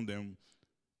you're around them,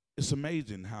 it's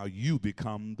amazing how you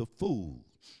become the fool.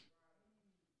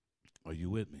 Are you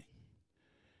with me?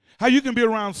 How you can be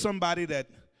around somebody that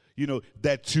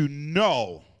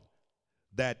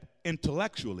that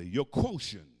intellectually your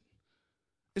quotient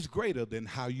is greater than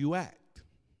how you act.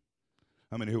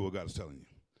 How many hear what God is telling you?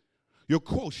 Your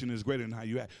quotient is greater than how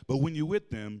you act. But when you're with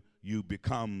them, you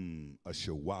become a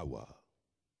chihuahua.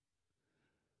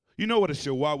 You know what a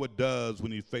chihuahua does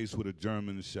when he's faced with a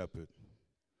German shepherd?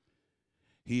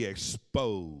 He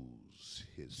exposes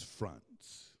his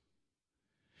fronts.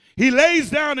 He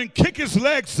lays down and kicks his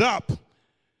legs up,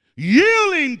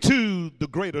 yielding to the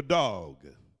greater dog.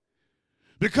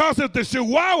 Because if the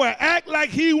chihuahua act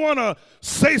like he want to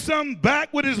say something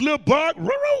back with his little bark,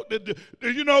 the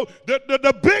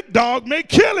big dog may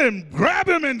kill him, grab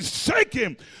him and shake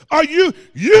him. Or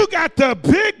you got the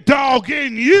big dog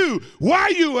in you. Why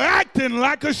you acting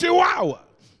like a chihuahua?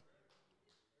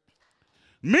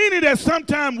 Meaning that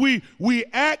sometimes we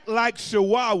act like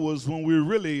chihuahuas when we're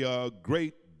really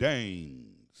Great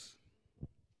Danes.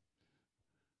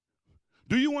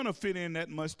 Do you want to fit in that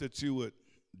much that you would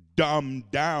dumb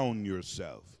down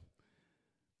yourself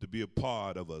to be a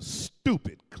part of a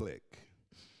stupid clique?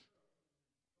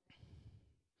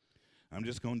 I'm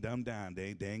just going to dumb down.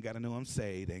 They ain't got to know I'm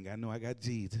saved. They ain't got to know I got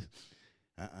Jesus.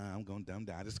 I'm going to dumb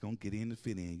down. I'm just going to get in and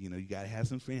fit in. You know, you got to have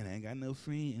some friends. I ain't got no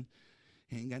friends.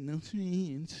 Ain't got no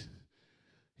friends.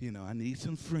 You know, I need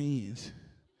some friends.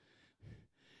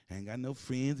 I ain't got no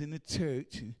friends in the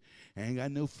church. I ain't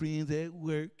got no friends at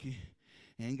work.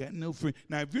 I ain't got no friends.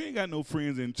 Now, if you ain't got no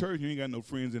friends in church, you ain't got no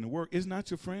friends in the work, it's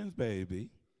not your friends, baby.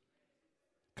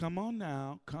 Come on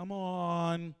now. Come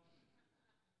on.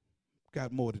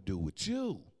 Got more to do with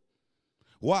you.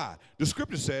 Why? The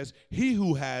scripture says, he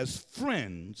who has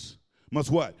friends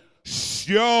must what?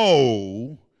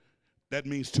 Show. That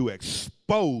means to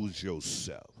expose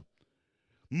yourself.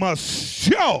 Must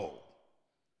show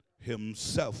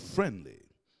himself friendly.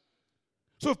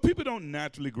 So if people don't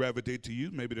naturally gravitate to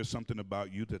you, maybe there's something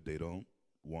about you that they don't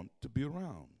want to be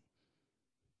around.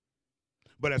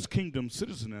 But as kingdom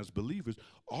citizens, as believers,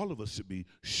 all of us should be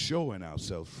showing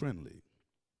ourselves friendly.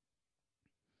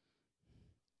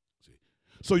 See?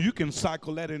 So you can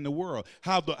cycle that in the world.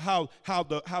 How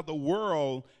the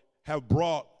world have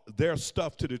brought their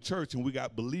stuff to the church, and we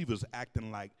got believers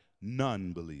acting like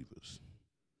non-believers.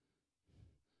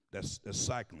 That's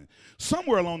cycling.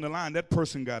 Somewhere along the line, that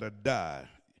person got to die.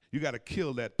 You got to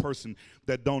kill that person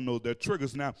that don't know their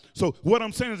triggers. Now, so what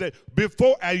I'm saying is that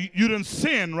before you done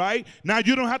sin, right? Now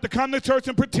you don't have to come to church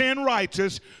and pretend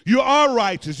righteous. You are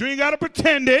righteous. You ain't got to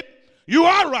pretend it. You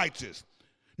are righteous.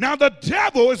 Now the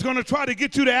devil is going to try to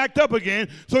get you to act up again,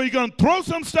 so he's going to throw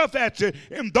some stuff at you,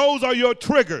 and those are your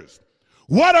triggers.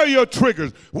 What are your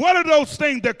triggers? What are those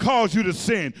things that cause you to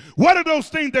sin? What are those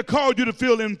things that cause you to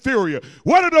feel inferior?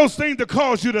 What are those things that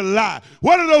cause you to lie?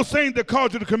 What are those things that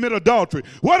cause you to commit adultery?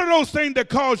 What are those things that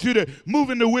cause you to move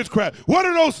into witchcraft? What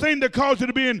are those things that cause you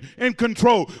to be in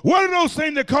control? What are those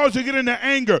things that cause you to get into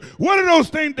anger? What are those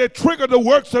things that trigger the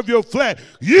works of your flesh?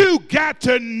 You got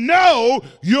to know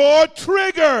your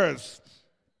triggers.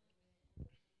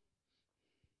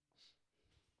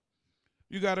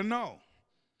 You got to know.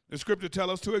 The scripture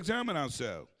tells us to examine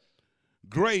ourselves.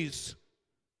 Grace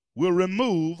will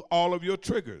remove all of your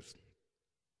triggers.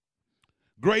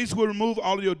 Grace will remove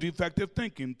all of your defective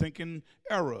thinking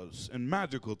errors, and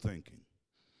magical thinking.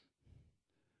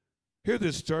 Hear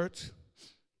this, church.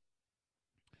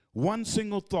 One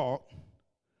single thought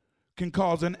can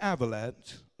cause an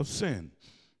avalanche of sin.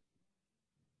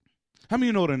 How many of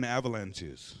you know what an avalanche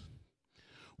is?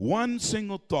 One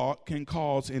single thought can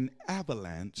cause an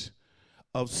avalanche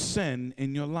of sin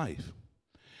in your life.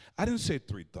 I didn't say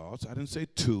 3 thoughts. I didn't say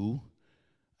 2.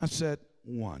 I said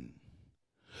 1.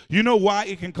 You know why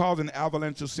it can cause an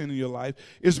avalanche of sin in your life?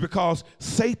 It's because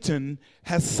Satan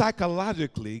has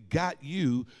psychologically got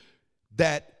you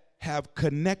that have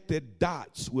connected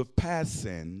dots with past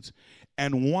sins,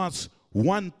 and once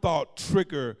one thought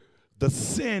trigger the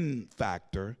sin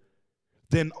factor,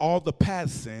 then all the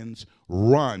past sins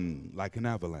run like an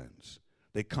avalanche.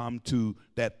 They come to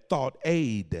that thought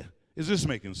aid. Is this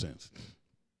making sense?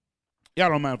 Y'all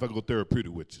don't mind if I go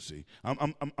therapeutic with you, see.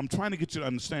 I'm trying to get you to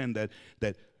understand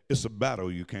that it's a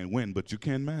battle you can't win, but you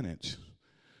can manage.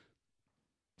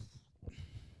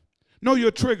 Know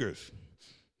your triggers.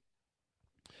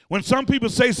 When some people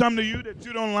say something to you that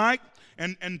you don't like,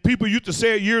 and people used to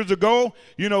say it years ago,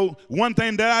 you know, one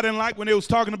thing that I didn't like when they was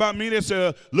talking about me, they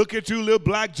said, look at you, little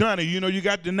black Johnny. You know, you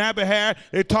got the nappy hair.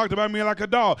 They talked about me like a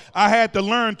dog. I had to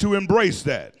learn to embrace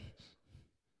that.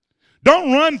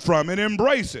 Don't run from it.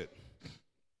 Embrace it.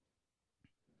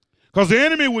 Because the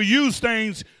enemy will use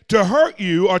things to hurt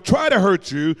you or try to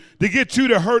hurt you to get you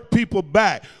to hurt people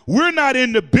back. We're not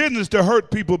in the business to hurt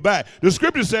people back. The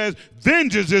scripture says,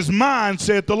 vengeance is mine,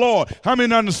 saith the Lord. How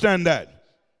many understand that?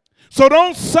 So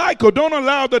don't cycle. Don't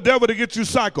allow the devil to get you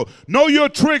cycle. Know your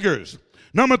triggers.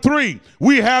 Number 3,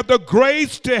 we have the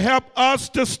grace to help us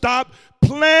to stop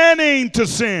planning to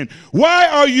sin. Why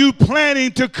are you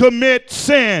planning to commit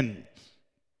sin?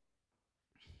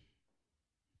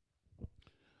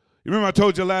 You remember I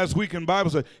told you last week in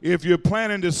Bible said, if you're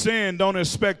planning to sin, don't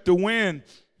expect to win.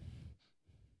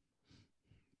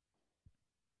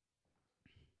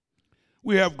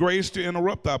 We have grace to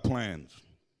interrupt our plans.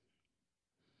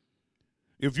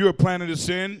 If you're planning to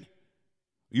sin,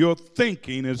 your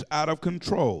thinking is out of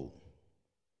control.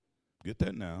 Get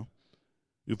that now.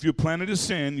 If you're planning to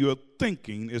sin, your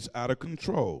thinking is out of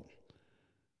control.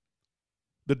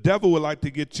 The devil would like to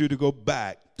get you to go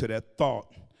back to that thought.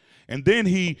 And then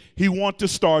he wants to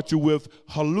start you with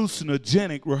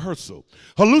hallucinogenic rehearsal.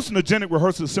 Hallucinogenic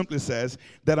rehearsal simply says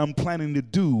that I'm planning to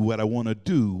do what I want to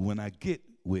do when I get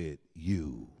with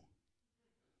you.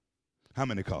 How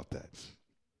many caught that?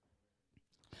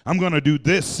 I'm going to do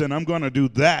this, and I'm going to do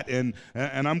that, and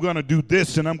I'm going to do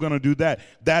this, and I'm going to do that.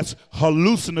 That's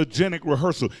hallucinogenic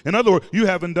rehearsal. In other words, you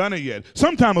haven't done it yet.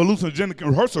 Sometimes hallucinogenic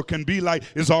rehearsal can be like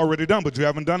it's already done, but you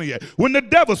haven't done it yet. When the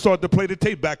devil started to play the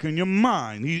tape back in your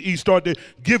mind, he started to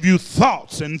give you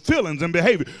thoughts and feelings and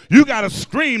behavior. You got to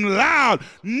scream loud,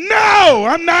 no,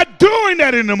 I'm not doing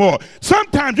that anymore.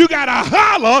 Sometimes you got to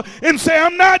holler and say,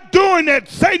 I'm not doing that.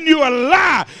 Satan, you a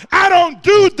lie. I don't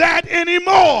do that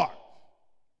anymore.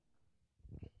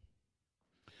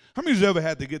 How many of you ever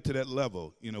had to get to that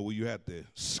level, you know, where you had to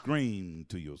scream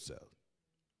to yourself?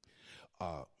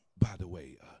 By the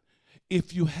way,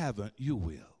 if you haven't, you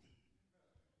will.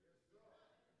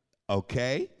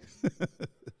 Okay?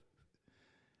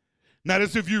 Now,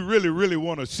 that's if you really, really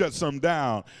want to shut something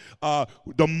down.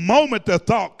 The moment the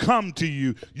thought come to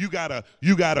you, you gotta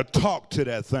talk to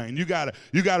that thing. You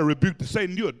gotta rebuke the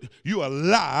Satan. You a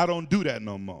lie. I don't do that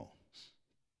no more.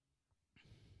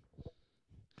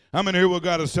 How many hear what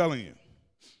God is telling you?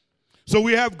 So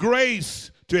we have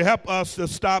grace to help us to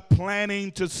stop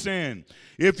planning to sin.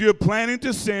 If you're planning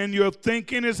to sin, your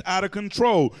thinking is out of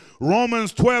control.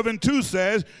 Romans 12:2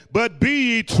 says, but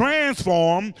be ye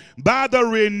transformed by the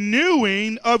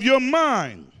renewing of your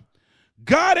mind.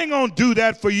 God ain't going to do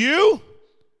that for you.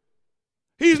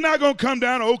 He's not going to come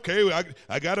down, okay,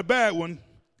 I got a bad one.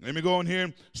 Let me go in here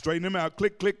and straighten him out.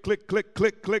 Click, click, click, click,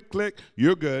 click, click, click.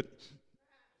 You're good.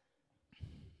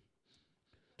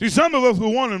 See, some of us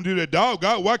will want him to do that. Dog,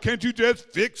 God, why can't you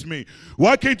just fix me?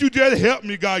 Why can't you just help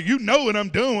me, God? You know what I'm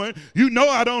doing. You know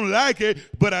I don't like it,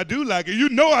 but I do like it. You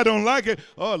know I don't like it.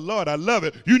 Oh, Lord, I love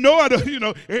it. You know I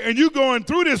don't, and you going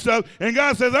through this stuff, and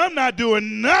God says, I'm not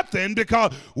doing nothing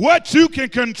because what you can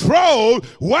control,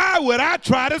 why would I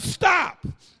try to stop?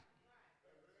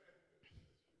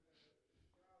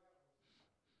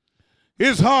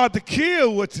 It's hard to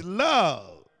kill what you love.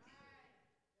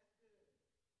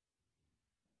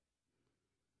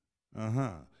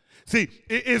 See,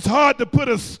 it's hard to put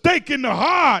a stake in the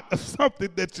heart of something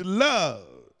that you love.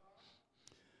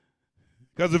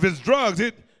 Because if it's drugs,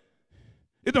 it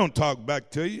don't talk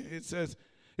back to you. It says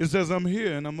I'm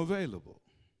here and I'm available.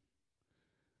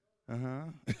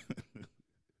 The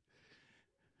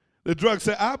drug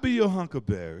said, I'll be your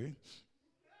huckleberry.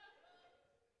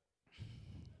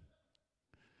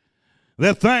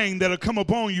 That thing that'll come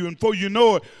upon you, and before you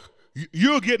know it,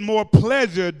 you'll get more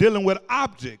pleasure dealing with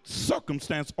objects,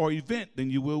 circumstance, or event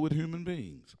than you will with human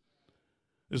beings.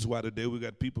 This is why today we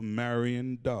got people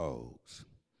marrying dogs.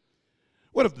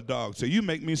 What if the dog say, you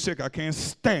make me sick, I can't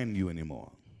stand you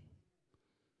anymore?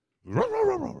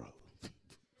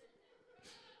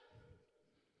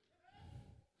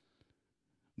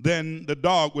 Then the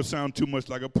dog would sound too much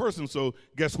like a person, so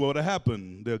guess what will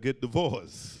happen? They'll get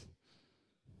divorced.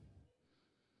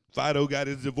 Fido got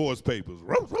his divorce papers.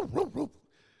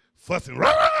 Fussing.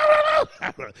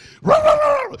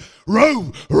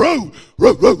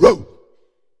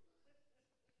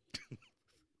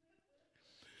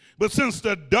 But since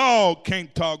the dog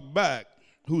can't talk back,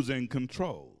 who's in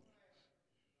control?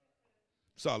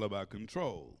 It's all about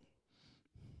control.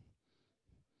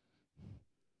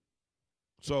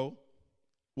 So,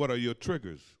 what are your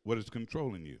triggers? What is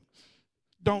controlling you?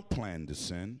 Don't plan to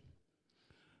sin.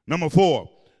 Number 4.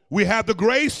 We have the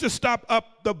grace to stop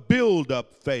up the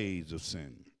build-up phase of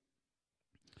sin.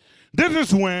 This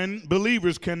is when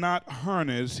believers cannot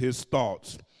harness his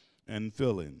thoughts and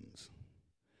feelings.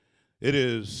 It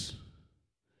is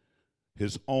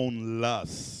his own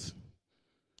lusts.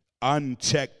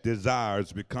 Unchecked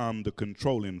desires become the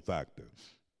controlling factor.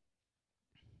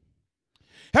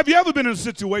 Have you ever been in a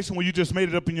situation where you just made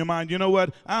it up in your mind, you know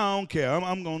what, I don't care,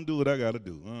 I'm going to do what I got to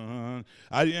do.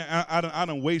 I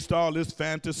don't waste all this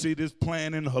fantasy, this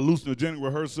planning, hallucinogenic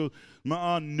rehearsal. No.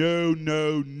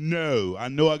 I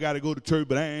know I got to go to church,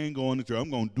 but I ain't going to church. I'm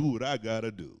going to do what I got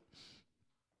to do.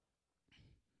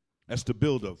 That's the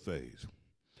build-up phase.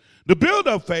 The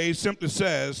build-up phase simply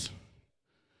says,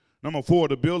 number 4,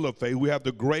 the build-up phase, we have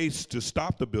the grace to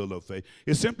stop the build-up phase.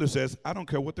 It simply says, I don't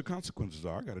care what the consequences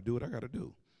are. I got to do what I got to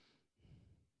do.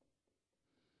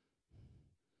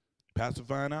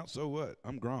 Pacifying out, so what?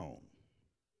 I'm grown.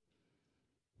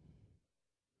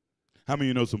 How many of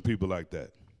you know some people like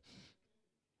that?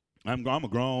 I'm a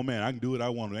grown man. I can do what I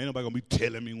want. Ain't nobody going to be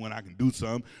telling me when I can do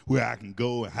something, where I can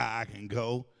go and how I can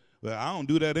go. Well, I don't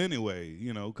do that anyway,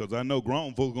 because I know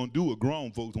grown folks going to do what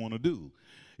grown folks want to do.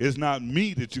 It's not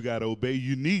me that you got to obey.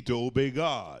 You need to obey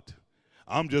God.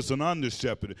 I'm just an under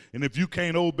shepherd. And if you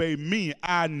can't obey me,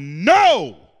 I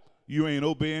know you ain't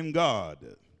obeying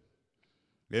God.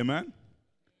 Amen?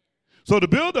 So the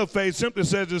build-up phase simply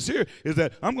says this here, is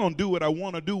that I'm going to do what I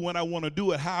want to do, when I want to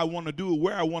do it, how I want to do it,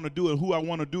 where I want to do it, who I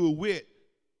want to do it with.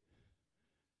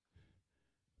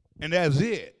 And that's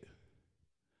it.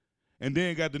 And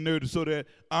then got the nerve to show that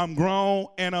I'm grown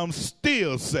and I'm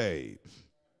still saved.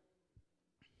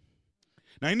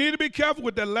 Now, you need to be careful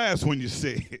with that last one you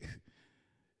say.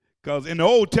 Because in the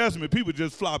Old Testament, people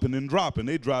just flopping and dropping.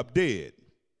 They drop dead.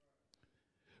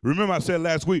 Remember I said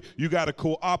last week, you got to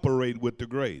cooperate with the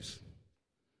grace.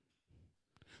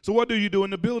 So what do you do in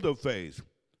the build-up phase?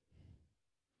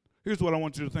 Here's what I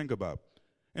want you to think about.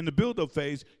 In the build-up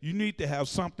phase, you need to have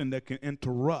something that can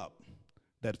interrupt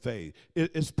that phase.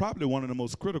 It's probably one of the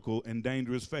most critical and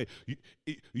dangerous phases.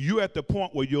 You're at the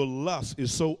point where your lust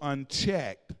is so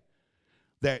unchecked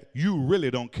that you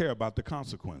really don't care about the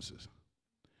consequences.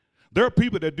 There are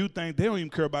people that do things, they don't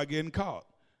even care about getting caught.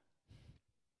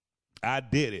 I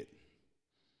did it.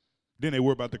 Then they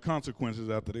worry about the consequences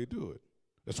after they do it.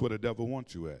 That's where the devil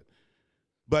wants you at.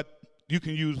 But you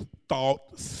can use thought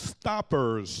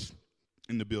stoppers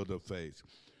in the build-up phase.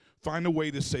 Find a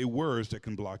way to say words that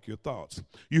can block your thoughts.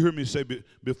 You heard me say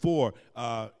before,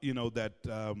 that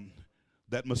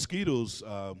mosquitoes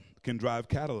can drive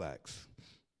Cadillacs.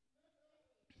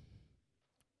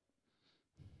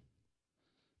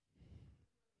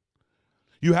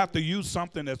 You have to use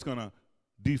something that's going to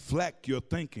deflect your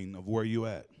thinking of where you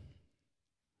at.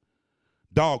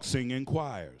 Dogs sing in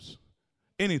choirs.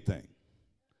 Anything.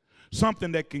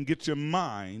 Something that can get your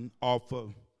mind off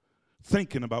of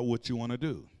thinking about what you want to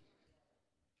do.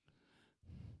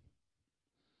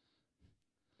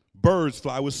 Birds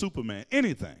fly with Superman.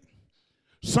 Anything.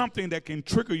 Something that can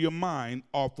trigger your mind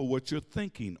off of what you're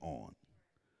thinking on.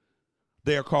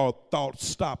 They are called thought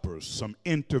stoppers, some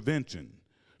intervention,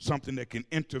 something that can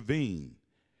intervene.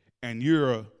 And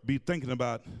you'll be thinking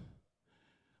about,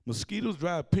 mosquitoes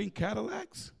drive pink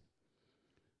Cadillacs?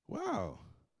 Wow,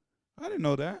 I didn't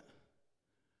know that.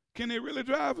 Can they really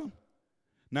drive them?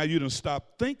 Now you done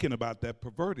stop thinking about that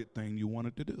perverted thing you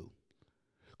wanted to do.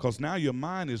 Because now your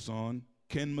mind is on,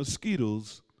 can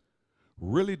mosquitoes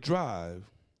really drive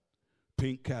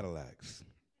pink Cadillacs?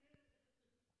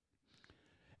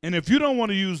 And if you don't want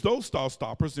to use those thought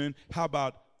stoppers, then how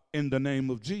about in the name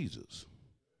of Jesus?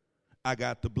 I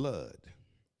got the blood.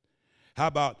 How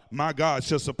about my God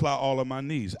shall supply all of my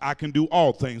needs? I can do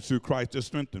all things through Christ that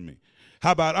strengthens me.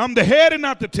 How about I'm the head and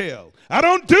not the tail? I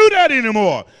don't do that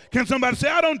anymore. Can somebody say,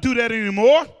 I don't do that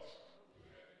anymore?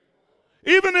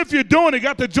 Even if you're doing it,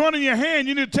 got the joint in your hand,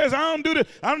 you need to test, I don't do this.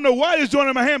 I don't know why it's joint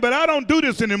in my hand, but I don't do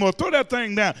this anymore. Throw that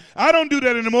thing down. I don't do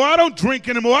that anymore. I don't drink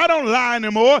anymore. I don't lie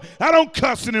anymore. I don't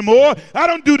cuss anymore. I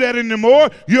don't do that anymore.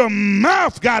 Your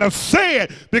mouth got to say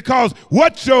it, because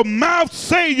what your mouth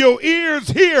say, your ears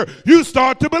hear, you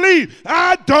start to believe.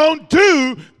 I don't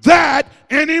do that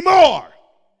anymore.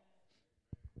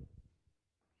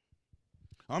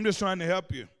 I'm just trying to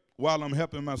help you. While I'm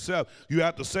helping myself, you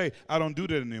have to say, I don't do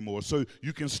that anymore. So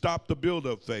you can stop the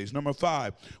build-up phase. Number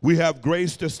 5, we have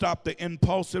grace to stop the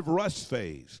impulsive rush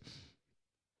phase.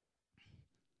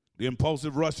 The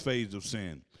impulsive rush phase of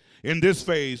sin. In this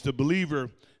phase, the believer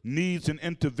needs an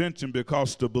intervention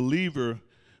because the believer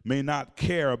may not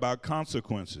care about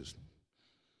consequences.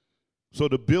 So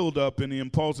the build-up and the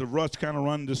impulsive rush kind of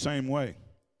run the same way.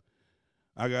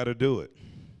 I got to do it.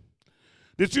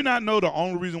 Did you not know the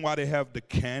only reason why they have the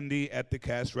candy at the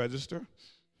cash register?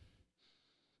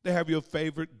 They have your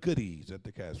favorite goodies at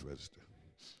the cash register.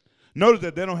 Notice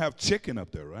that they don't have chicken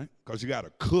up there, right? Because you got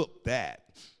to cook that.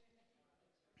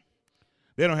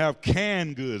 They don't have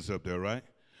canned goods up there, right?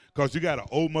 Because you got to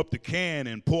open up the can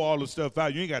and pour all the stuff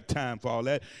out. You ain't got time for all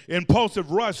that. Impulsive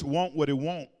rush want what it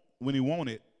want when he want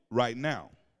it right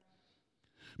now.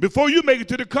 Before you make it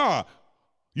to the car,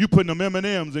 you putting them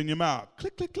M&Ms in your mouth.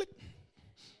 Click, click, click.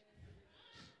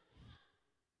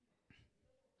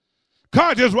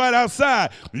 Car just right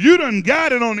outside. You done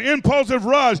got it on the impulsive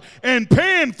rush and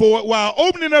paying for it while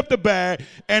opening up the bag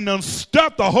and done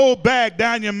stuff the whole bag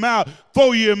down your mouth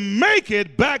before you make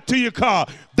it back to your car.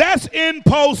 That's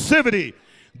impulsivity.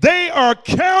 They are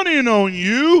counting on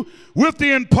you with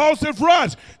the impulsive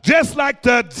rush, just like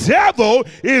the devil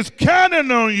is counting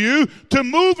on you to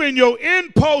move in your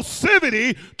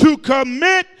impulsivity to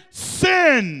commit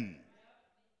sin.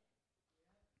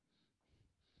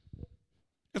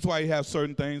 That's why you have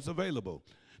certain things available.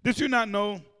 Did you not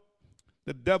know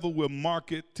the devil will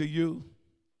market to you?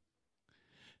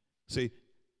 See,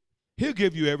 he'll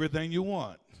give you everything you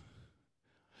want.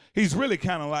 He's really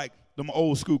kind of like them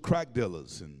old school crack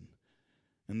dealers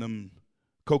and them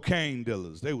cocaine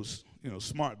dealers. They was,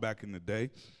 smart back in the day.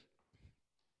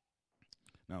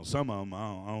 Now, some of them,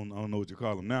 I don't know what you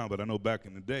call them now, but I know back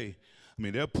in the day,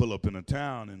 they'll pull up in a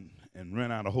town and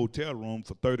rent out a hotel room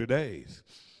for 30 days.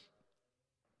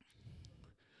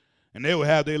 And they would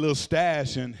have their little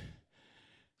stash, and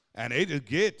they just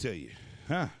get to you.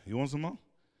 Huh? You want some more?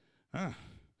 Huh?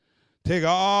 Take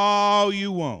all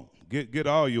you want. Get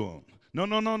all you want.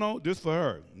 No. Just for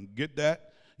her. Get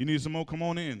that. You need some more? Come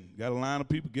on in. Got a line of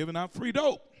people giving out free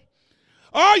dope.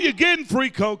 Oh, you're getting free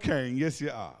cocaine. Yes,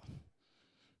 you are.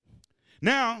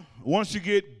 Now, once you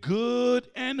get good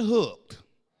and hooked,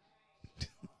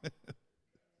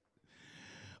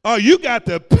 oh, you got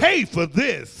to pay for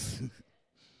this.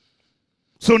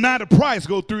 So now the price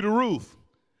go through the roof.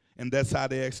 And that's how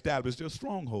they establish their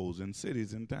strongholds in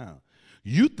cities and towns.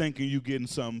 You thinking you getting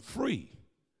something free,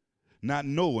 not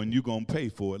knowing you're going to pay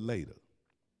for it later.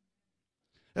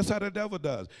 That's how the devil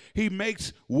does. He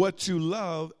makes what you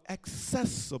love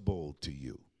accessible to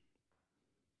you.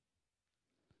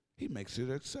 He makes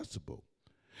it accessible.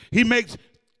 He makes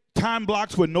time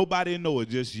blocks where nobody knows.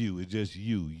 It's just you. It's just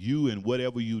you. You and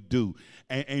whatever you do.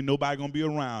 Ain't nobody going to be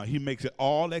around. He makes it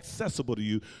all accessible to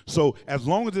you. So as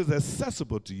long as it's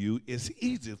accessible to you, it's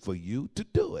easy for you to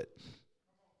do it.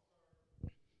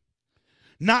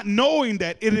 Not knowing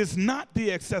that it is not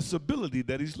the accessibility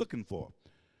that he's looking for.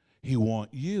 He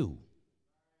wants you.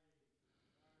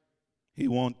 He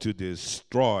wants to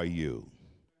destroy you.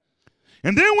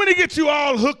 And then when he gets you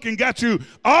all hooked and got you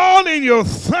all in your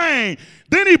thing,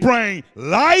 then he bring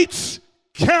lights,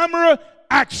 camera,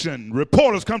 action.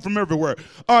 Reporters come from everywhere.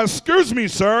 Excuse me,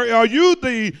 sir, are you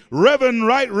the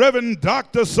Reverend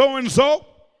Dr. So-and-so?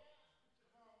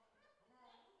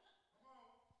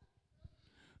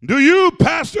 Do you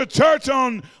pastor church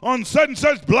on such and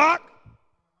such block?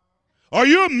 Are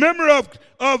you a member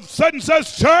of such and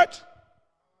such church?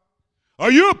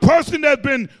 Are you a person that's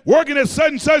been working at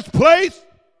such and such place?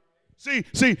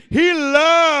 See, he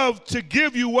loves to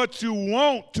give you what you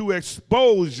want to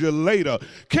expose you later.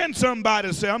 Can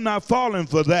somebody say, I'm not falling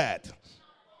for that?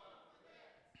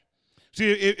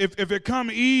 See, if it come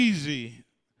easy,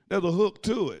 there's a hook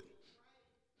to it.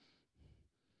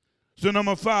 So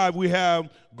number 5, we have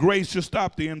grace to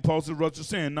stop the impulsive rush of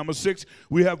sin. Number 6,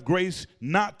 we have grace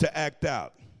not to act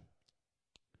out.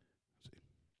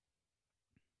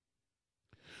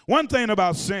 One thing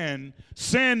about sin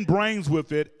brings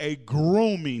with it a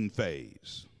grooming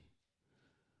phase.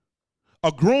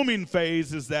 A grooming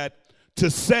phase is that to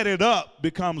set it up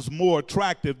becomes more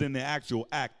attractive than the actual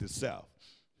act itself.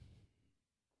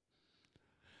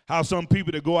 How some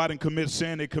people that go out and commit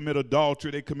sin, they commit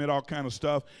adultery, they commit all kind of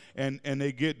stuff, and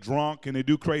they get drunk and they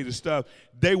do crazy stuff.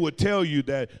 They would tell you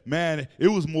that, man, it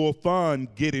was more fun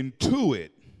getting to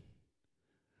it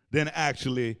than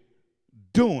actually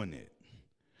doing it.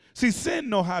 See, sin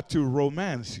know how to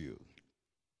romance you.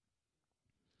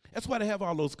 That's why they have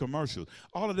all those commercials.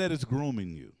 All of that is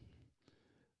grooming you.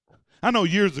 I know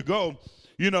years ago,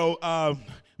 me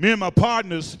and my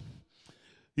partners,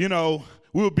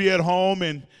 we'll be at home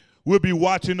and we'll be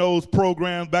watching those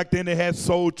programs. Back then they had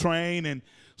Soul Train, and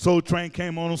Soul Train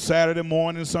came on Saturday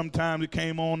morning. Sometimes it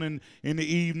came on in the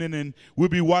evening, and we'll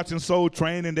be watching Soul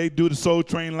Train, and they do the Soul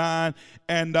Train line.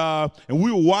 And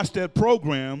we will watch that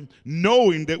program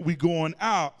knowing that we're going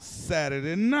out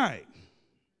Saturday night.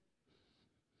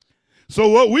 So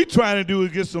what we trying to do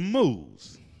is get some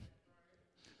moves.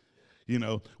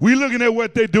 We looking at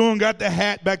what they doing, got the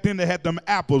hat. Back then they had them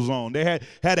apples on. They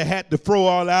had a hat to throw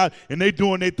all out, and they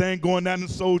doing their thing, going down the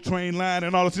Soul Train line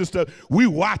and all this stuff. We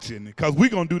watching because we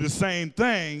going to do the same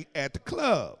thing at the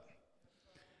club.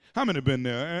 How many been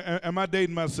there? Am I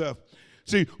dating myself?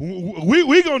 See,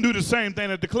 we going to do the same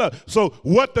thing at the club. So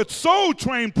what the Soul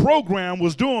Train program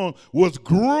was doing was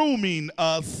grooming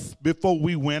us before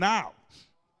we went out.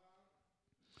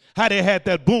 How they had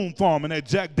that Boom Farm and that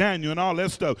Jack Daniel and all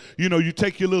that stuff. You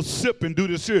take your little sip and do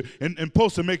this here and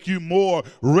supposed to make you more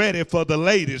ready for the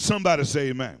ladies. Somebody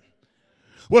say amen.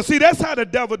 Well, see, that's how the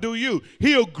devil do you.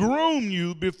 He'll groom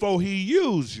you before he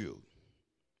use you.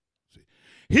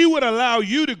 He would allow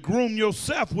you to groom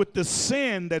yourself with the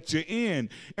sin that you're in,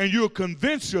 and you'll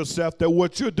convince yourself that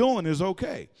what you're doing is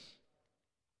okay.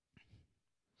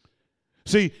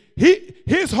 See,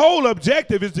 his whole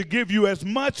objective is to give you as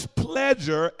much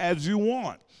pleasure as you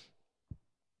want.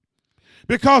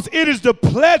 Because it is the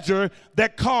pleasure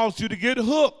that caused you to get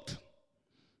hooked.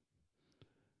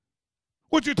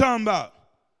 What you talking about?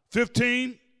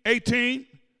 15, 18,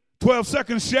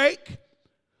 12-second shake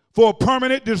for a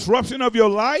permanent disruption of your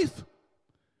life?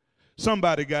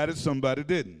 Somebody got it, somebody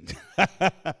didn't.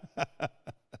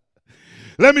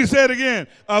 Let me say it again.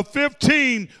 A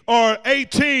 15 or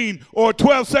 18 or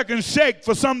 12-second shake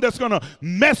for something that's going to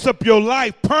mess up your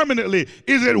life permanently.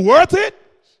 Is it worth it?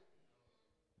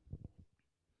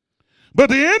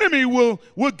 But the enemy will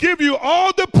give you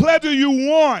all the pleasure you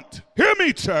want. Hear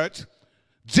me, church.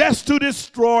 Just to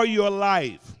destroy your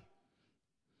life.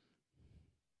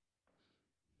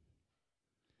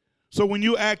 So when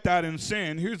you act out in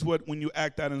sin, here's what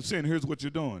you're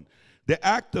doing. The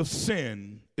act of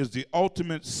sin is the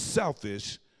ultimate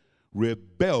selfish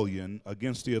rebellion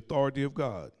against the authority of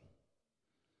God.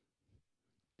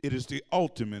 It is the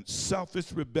ultimate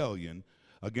selfish rebellion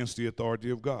against the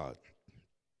authority of God.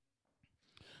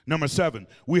 Number 7,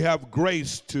 we have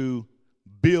grace to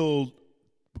build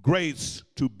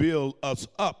us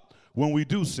up when we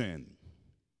do sin.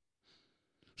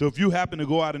 So if you happen to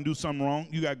go out and do something wrong,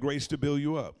 you got grace to build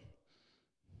you up.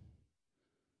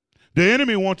 The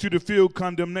enemy wants you to feel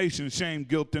condemnation, shame,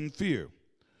 guilt, and fear.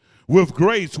 With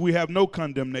grace, we have no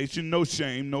condemnation, no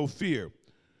shame, no fear.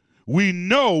 We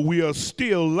know we are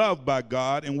still loved by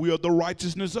God, and we are the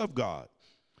righteousness of God.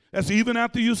 That's even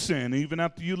after you sin, even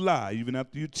after you lie, even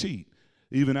after you cheat,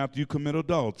 even after you commit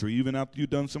adultery, even after you've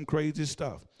done some crazy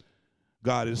stuff.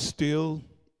 God is still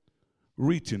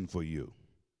reaching for you.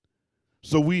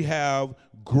 So we have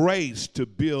grace to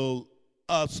build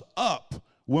us up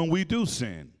when we do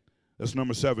sin. That's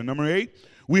number 7. Number 8,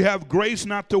 We have grace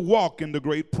not to walk in the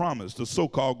great promise, the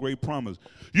so-called great promise.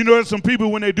 You know, there's some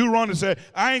people when they do wrong, they say,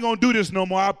 I ain't going to do this no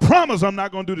more. I promise I'm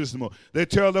not going to do this no more. They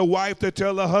tell their wife, they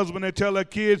tell their husband, they tell their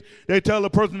kids, they tell the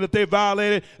person that they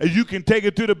violated, and you can take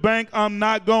it to the bank, I'm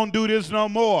not going to do this no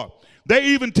more. They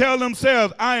even tell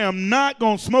themselves, I am not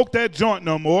going to smoke that joint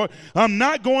no more. I'm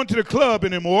not going to the club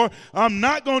anymore. I'm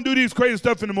not going to do these crazy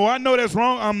stuff anymore. I know that's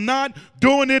wrong. I'm not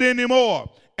doing it anymore.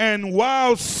 And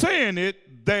while saying it,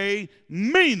 they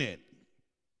mean it.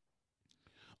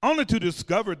 Only to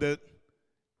discover that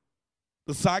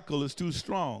the cycle is too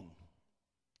strong.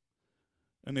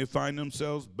 And they find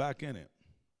themselves back in it.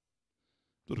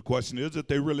 So the question is, if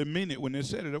they really mean it when they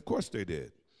said it? Of course they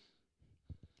did.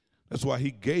 That's why he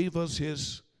gave us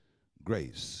his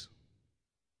grace.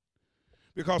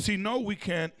 Because he knows we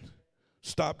can't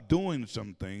stop doing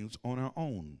some things on our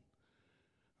own.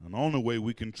 And the only way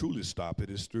we can truly stop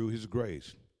it is through his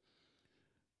grace.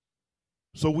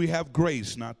 So we have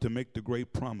grace not to make the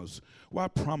great promise. Why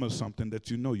promise something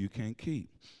that you know you can't keep?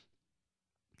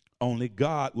 Only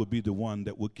God will be the one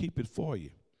that will keep it for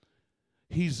you.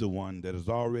 He's the one that has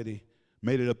already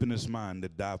made it up in his mind to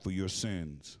die for your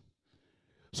sins.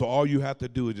 So all you have to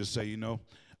do is just say, you know,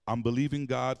 I'm believing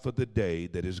God for the day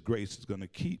that his grace is going to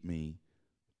keep me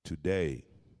today.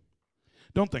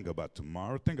 Don't think about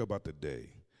tomorrow. Think about the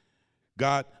day.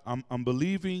 God, I'm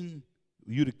believing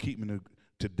you to keep me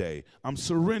today. I'm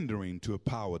surrendering to a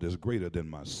power that's greater than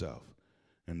myself,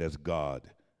 and that's God.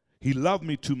 He loved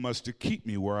me too much to keep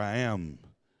me where I am.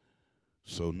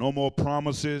 So no more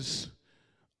promises.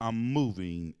 I'm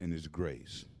moving in his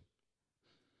grace.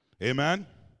 Amen?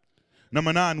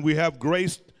 Number 9, we have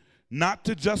grace not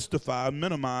to justify,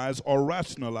 minimize, or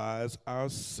rationalize our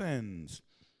sins.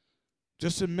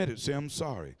 Just admit it. Say, I'm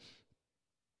sorry.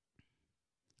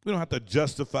 We don't have to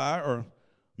justify or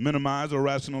minimize or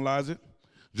rationalize it.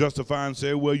 Justify and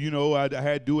say, well, you know, I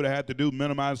had to do what I had to do.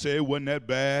 Minimize and say it wasn't that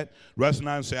bad.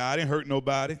 Rationalize and say, I didn't hurt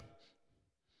nobody.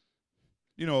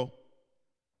 You know,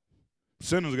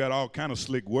 sinners got all kind of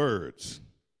slick words.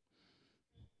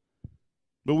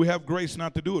 But we have grace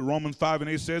not to do it. Romans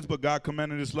 5:8 says, but God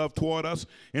commanded his love toward us,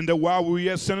 and that while we were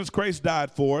yet sinners, Christ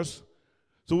died for us.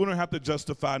 So we don't have to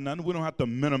justify nothing. We don't have to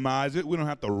minimize it. We don't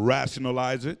have to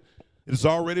rationalize it. It's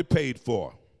already paid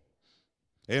for.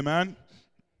 Amen?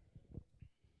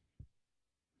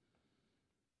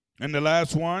 And the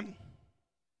last one,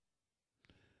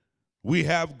 we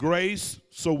have grace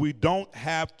so we don't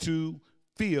have to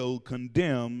feel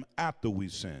condemned after we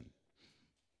sin.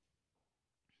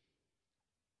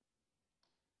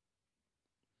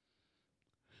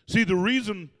 See, the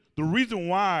reason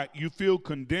why you feel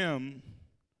condemned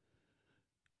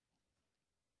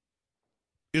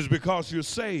is because you're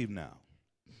saved now.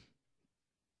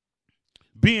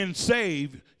 Being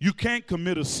saved, you can't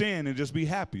commit a sin and just be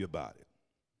happy about it.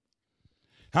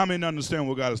 How many understand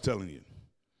what God is telling you?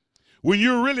 When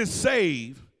you're really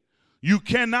saved, you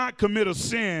cannot commit a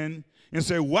sin and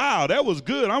say, wow, that was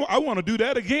good. I want to do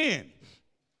that again.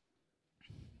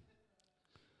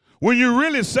 When you're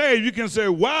really saved, you can say,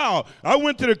 wow, I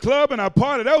went to the club and I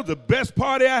partied. That was the best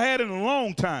party I had in a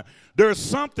long time. There's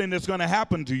something that's going to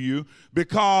happen to you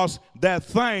because that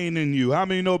thing in you. How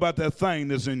many know about that thing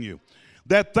that's in you?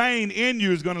 That thing in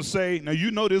you is going to say, now you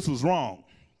know this was wrong.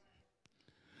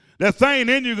 That thing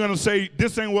in you is going to say,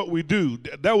 this ain't what we do.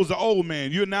 That was the old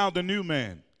man. You're now the new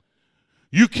man.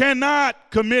 You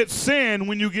cannot commit sin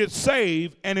when you get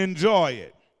saved and enjoy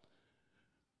it.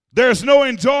 There's no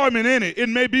enjoyment in it. It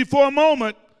may be for a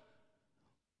moment,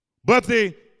 but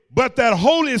that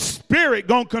Holy Spirit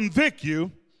gonna convict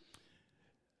you,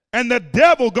 and the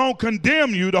devil gonna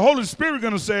condemn you. The Holy Spirit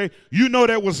gonna say, you know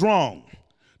that was wrong.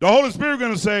 The Holy Spirit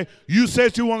gonna say, you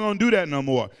said you weren't gonna do that no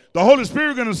more. The Holy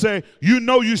Spirit gonna say, you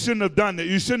know you shouldn't have done that.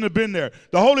 You shouldn't have been there.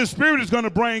 The Holy Spirit is gonna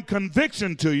bring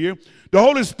conviction to you. The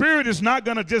Holy Spirit is not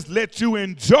gonna just let you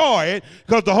enjoy it,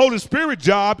 because the Holy Spirit's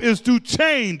job is to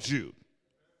change you.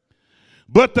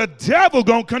 But the devil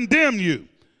gonna condemn you.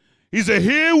 He said,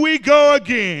 here we go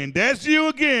again. That's you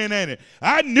again, ain't it?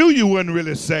 I knew you wasn't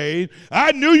really saved.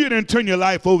 I knew you didn't turn your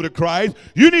life over to Christ.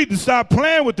 You need to stop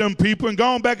playing with them people and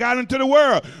going back out into the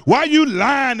world. Why you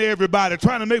lying to everybody,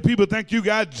 trying to make people think you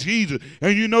got Jesus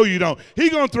and you know you don't? He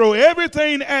gonna throw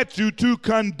everything at you to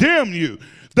condemn you.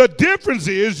 The difference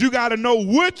is you got to know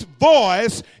which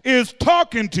voice is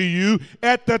talking to you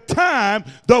at the time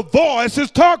the voice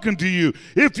is talking to you.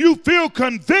 If you feel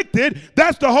convicted,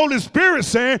 that's the Holy Spirit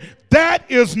saying, that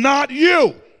is not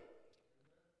you.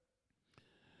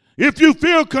 If you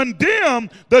feel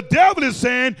condemned, the devil is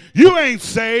saying, you ain't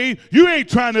saved. You ain't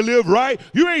trying to live right.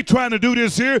 You ain't trying to do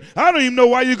this here. I don't even know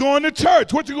why you're going to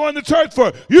church. What you going to church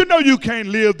for? You know you can't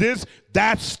live this.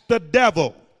 That's the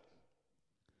devil.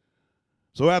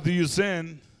 So after you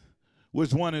sin,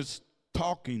 which one is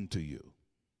talking to you?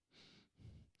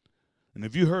 And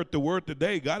if you heard the word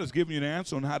today, God has given you an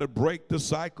answer on how to break the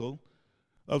cycle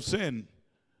of sin.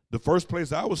 The first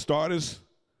place I would start is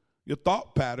your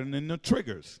thought pattern and the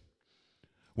triggers.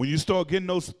 When you start getting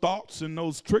those thoughts and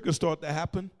those triggers start to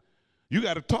happen, you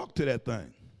got to talk to that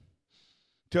thing.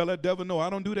 Tell that devil, no, I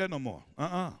don't do that no more.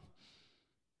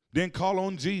 Then call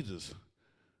on Jesus.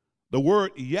 The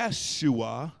word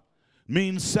Yeshua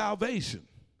means salvation.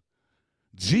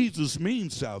 Jesus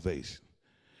means salvation.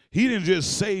 He didn't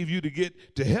just save you to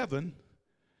get to heaven.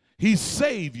 He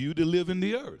saved you to live in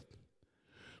the earth.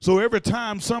 So every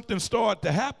time something starts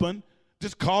to happen,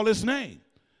 just call his name.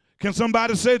 Can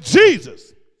somebody say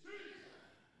Jesus?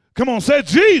 Come on, say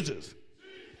Jesus.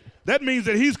 That means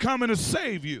that he's coming to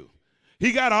save you.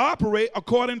 He got to operate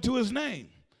according to his name.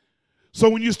 So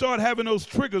when you start having those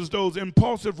triggers, those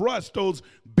impulsive rush, those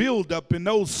buildup and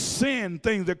those sin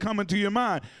things that come into your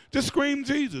mind, just scream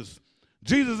Jesus.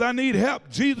 Jesus, I need help.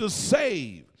 Jesus,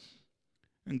 save.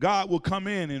 And God will come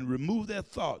in and remove that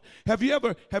thought. Have you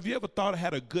ever thought,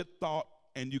 had a good thought,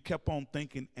 and you kept on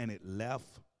thinking and it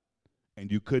left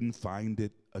and you couldn't find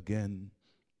it again?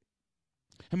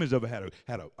 How many of you ever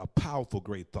had a powerful,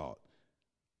 great thought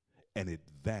and it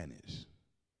vanished?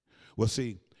 Well,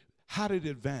 see, how did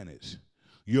it vanish?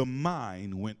 Your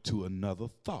mind went to another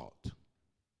thought.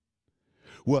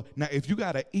 Well, now, if you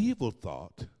got an evil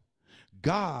thought,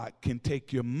 God can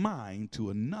take your mind to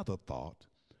another thought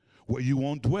where you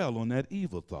won't dwell on that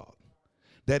evil thought.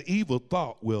 That evil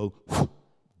thought will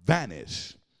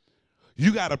vanish.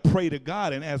 You got to pray to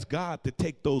God and ask God to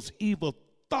take those evil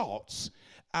thoughts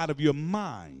out of your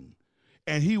mind.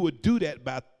 And he would do that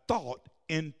by thought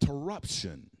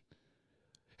interruption.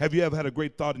 Have you ever had a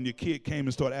great thought and your kid came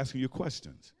and started asking you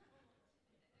questions?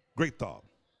 Great thought.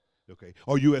 Okay.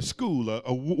 Or you at school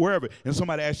or wherever, and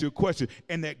somebody asked you a question,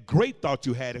 and that great thought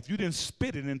you had, if you didn't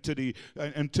spit it into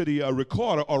the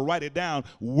recorder or write it down,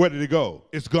 where did it go?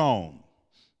 It's gone.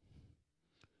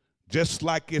 Just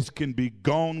like it can be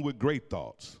gone with great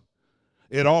thoughts,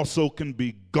 it also can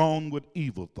be gone with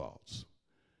evil thoughts.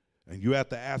 And you have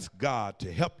to ask God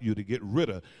to help you to get rid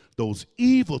of those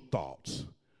evil thoughts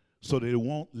so that it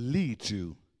won't lead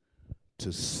you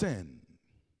to sin.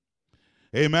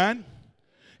 Amen?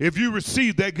 If you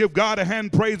receive that, give God a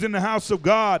hand praise in the house of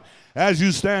God as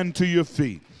you stand to your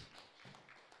feet.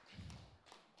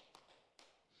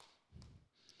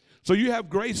 So you have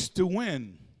grace to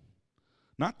win,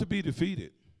 not to be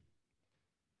defeated.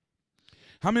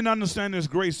 How many understand this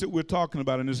grace that we're talking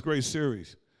about in this grace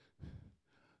series?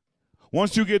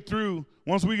 Once we get through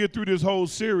this whole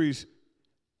series,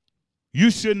 you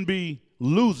shouldn't be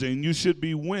losing, you should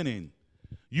be winning.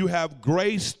 You have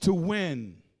grace to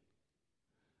win.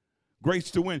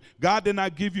 Grace to win. God did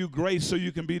not give you grace so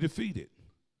you can be defeated.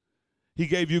 He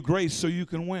gave you grace so you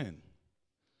can win.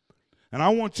 And I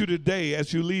want you today,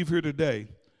 as you leave here today,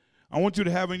 I want you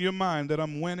to have in your mind that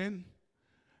I'm winning,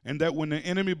 and that when the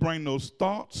enemy brings those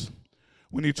thoughts,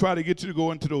 when he try to get you to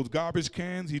go into those garbage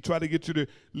cans, he try to get you to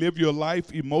live your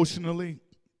life emotionally,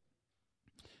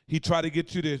 he try to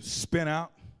get you to spin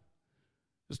out,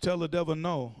 just tell the devil,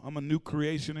 no, I'm a new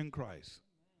creation in Christ.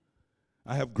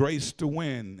 I have grace to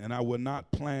win, and I will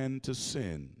not plan to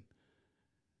sin.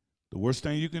 The worst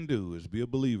thing you can do is be a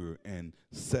believer and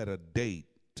set a date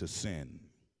to sin,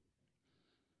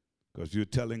 because you're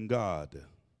telling God,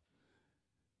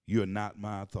 you're not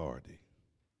my authority.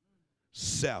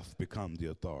 Self becomes the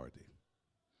authority.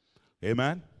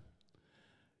 Amen?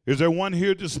 Is there one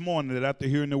here this morning that after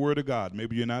hearing the word of God,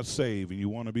 maybe you're not saved and you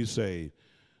want to be saved,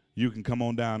 you can come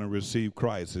on down and receive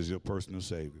Christ as your personal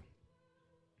Savior?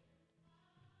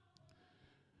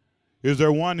 Is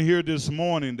there one here this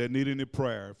morning that need any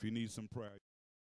prayer? If you need some prayer.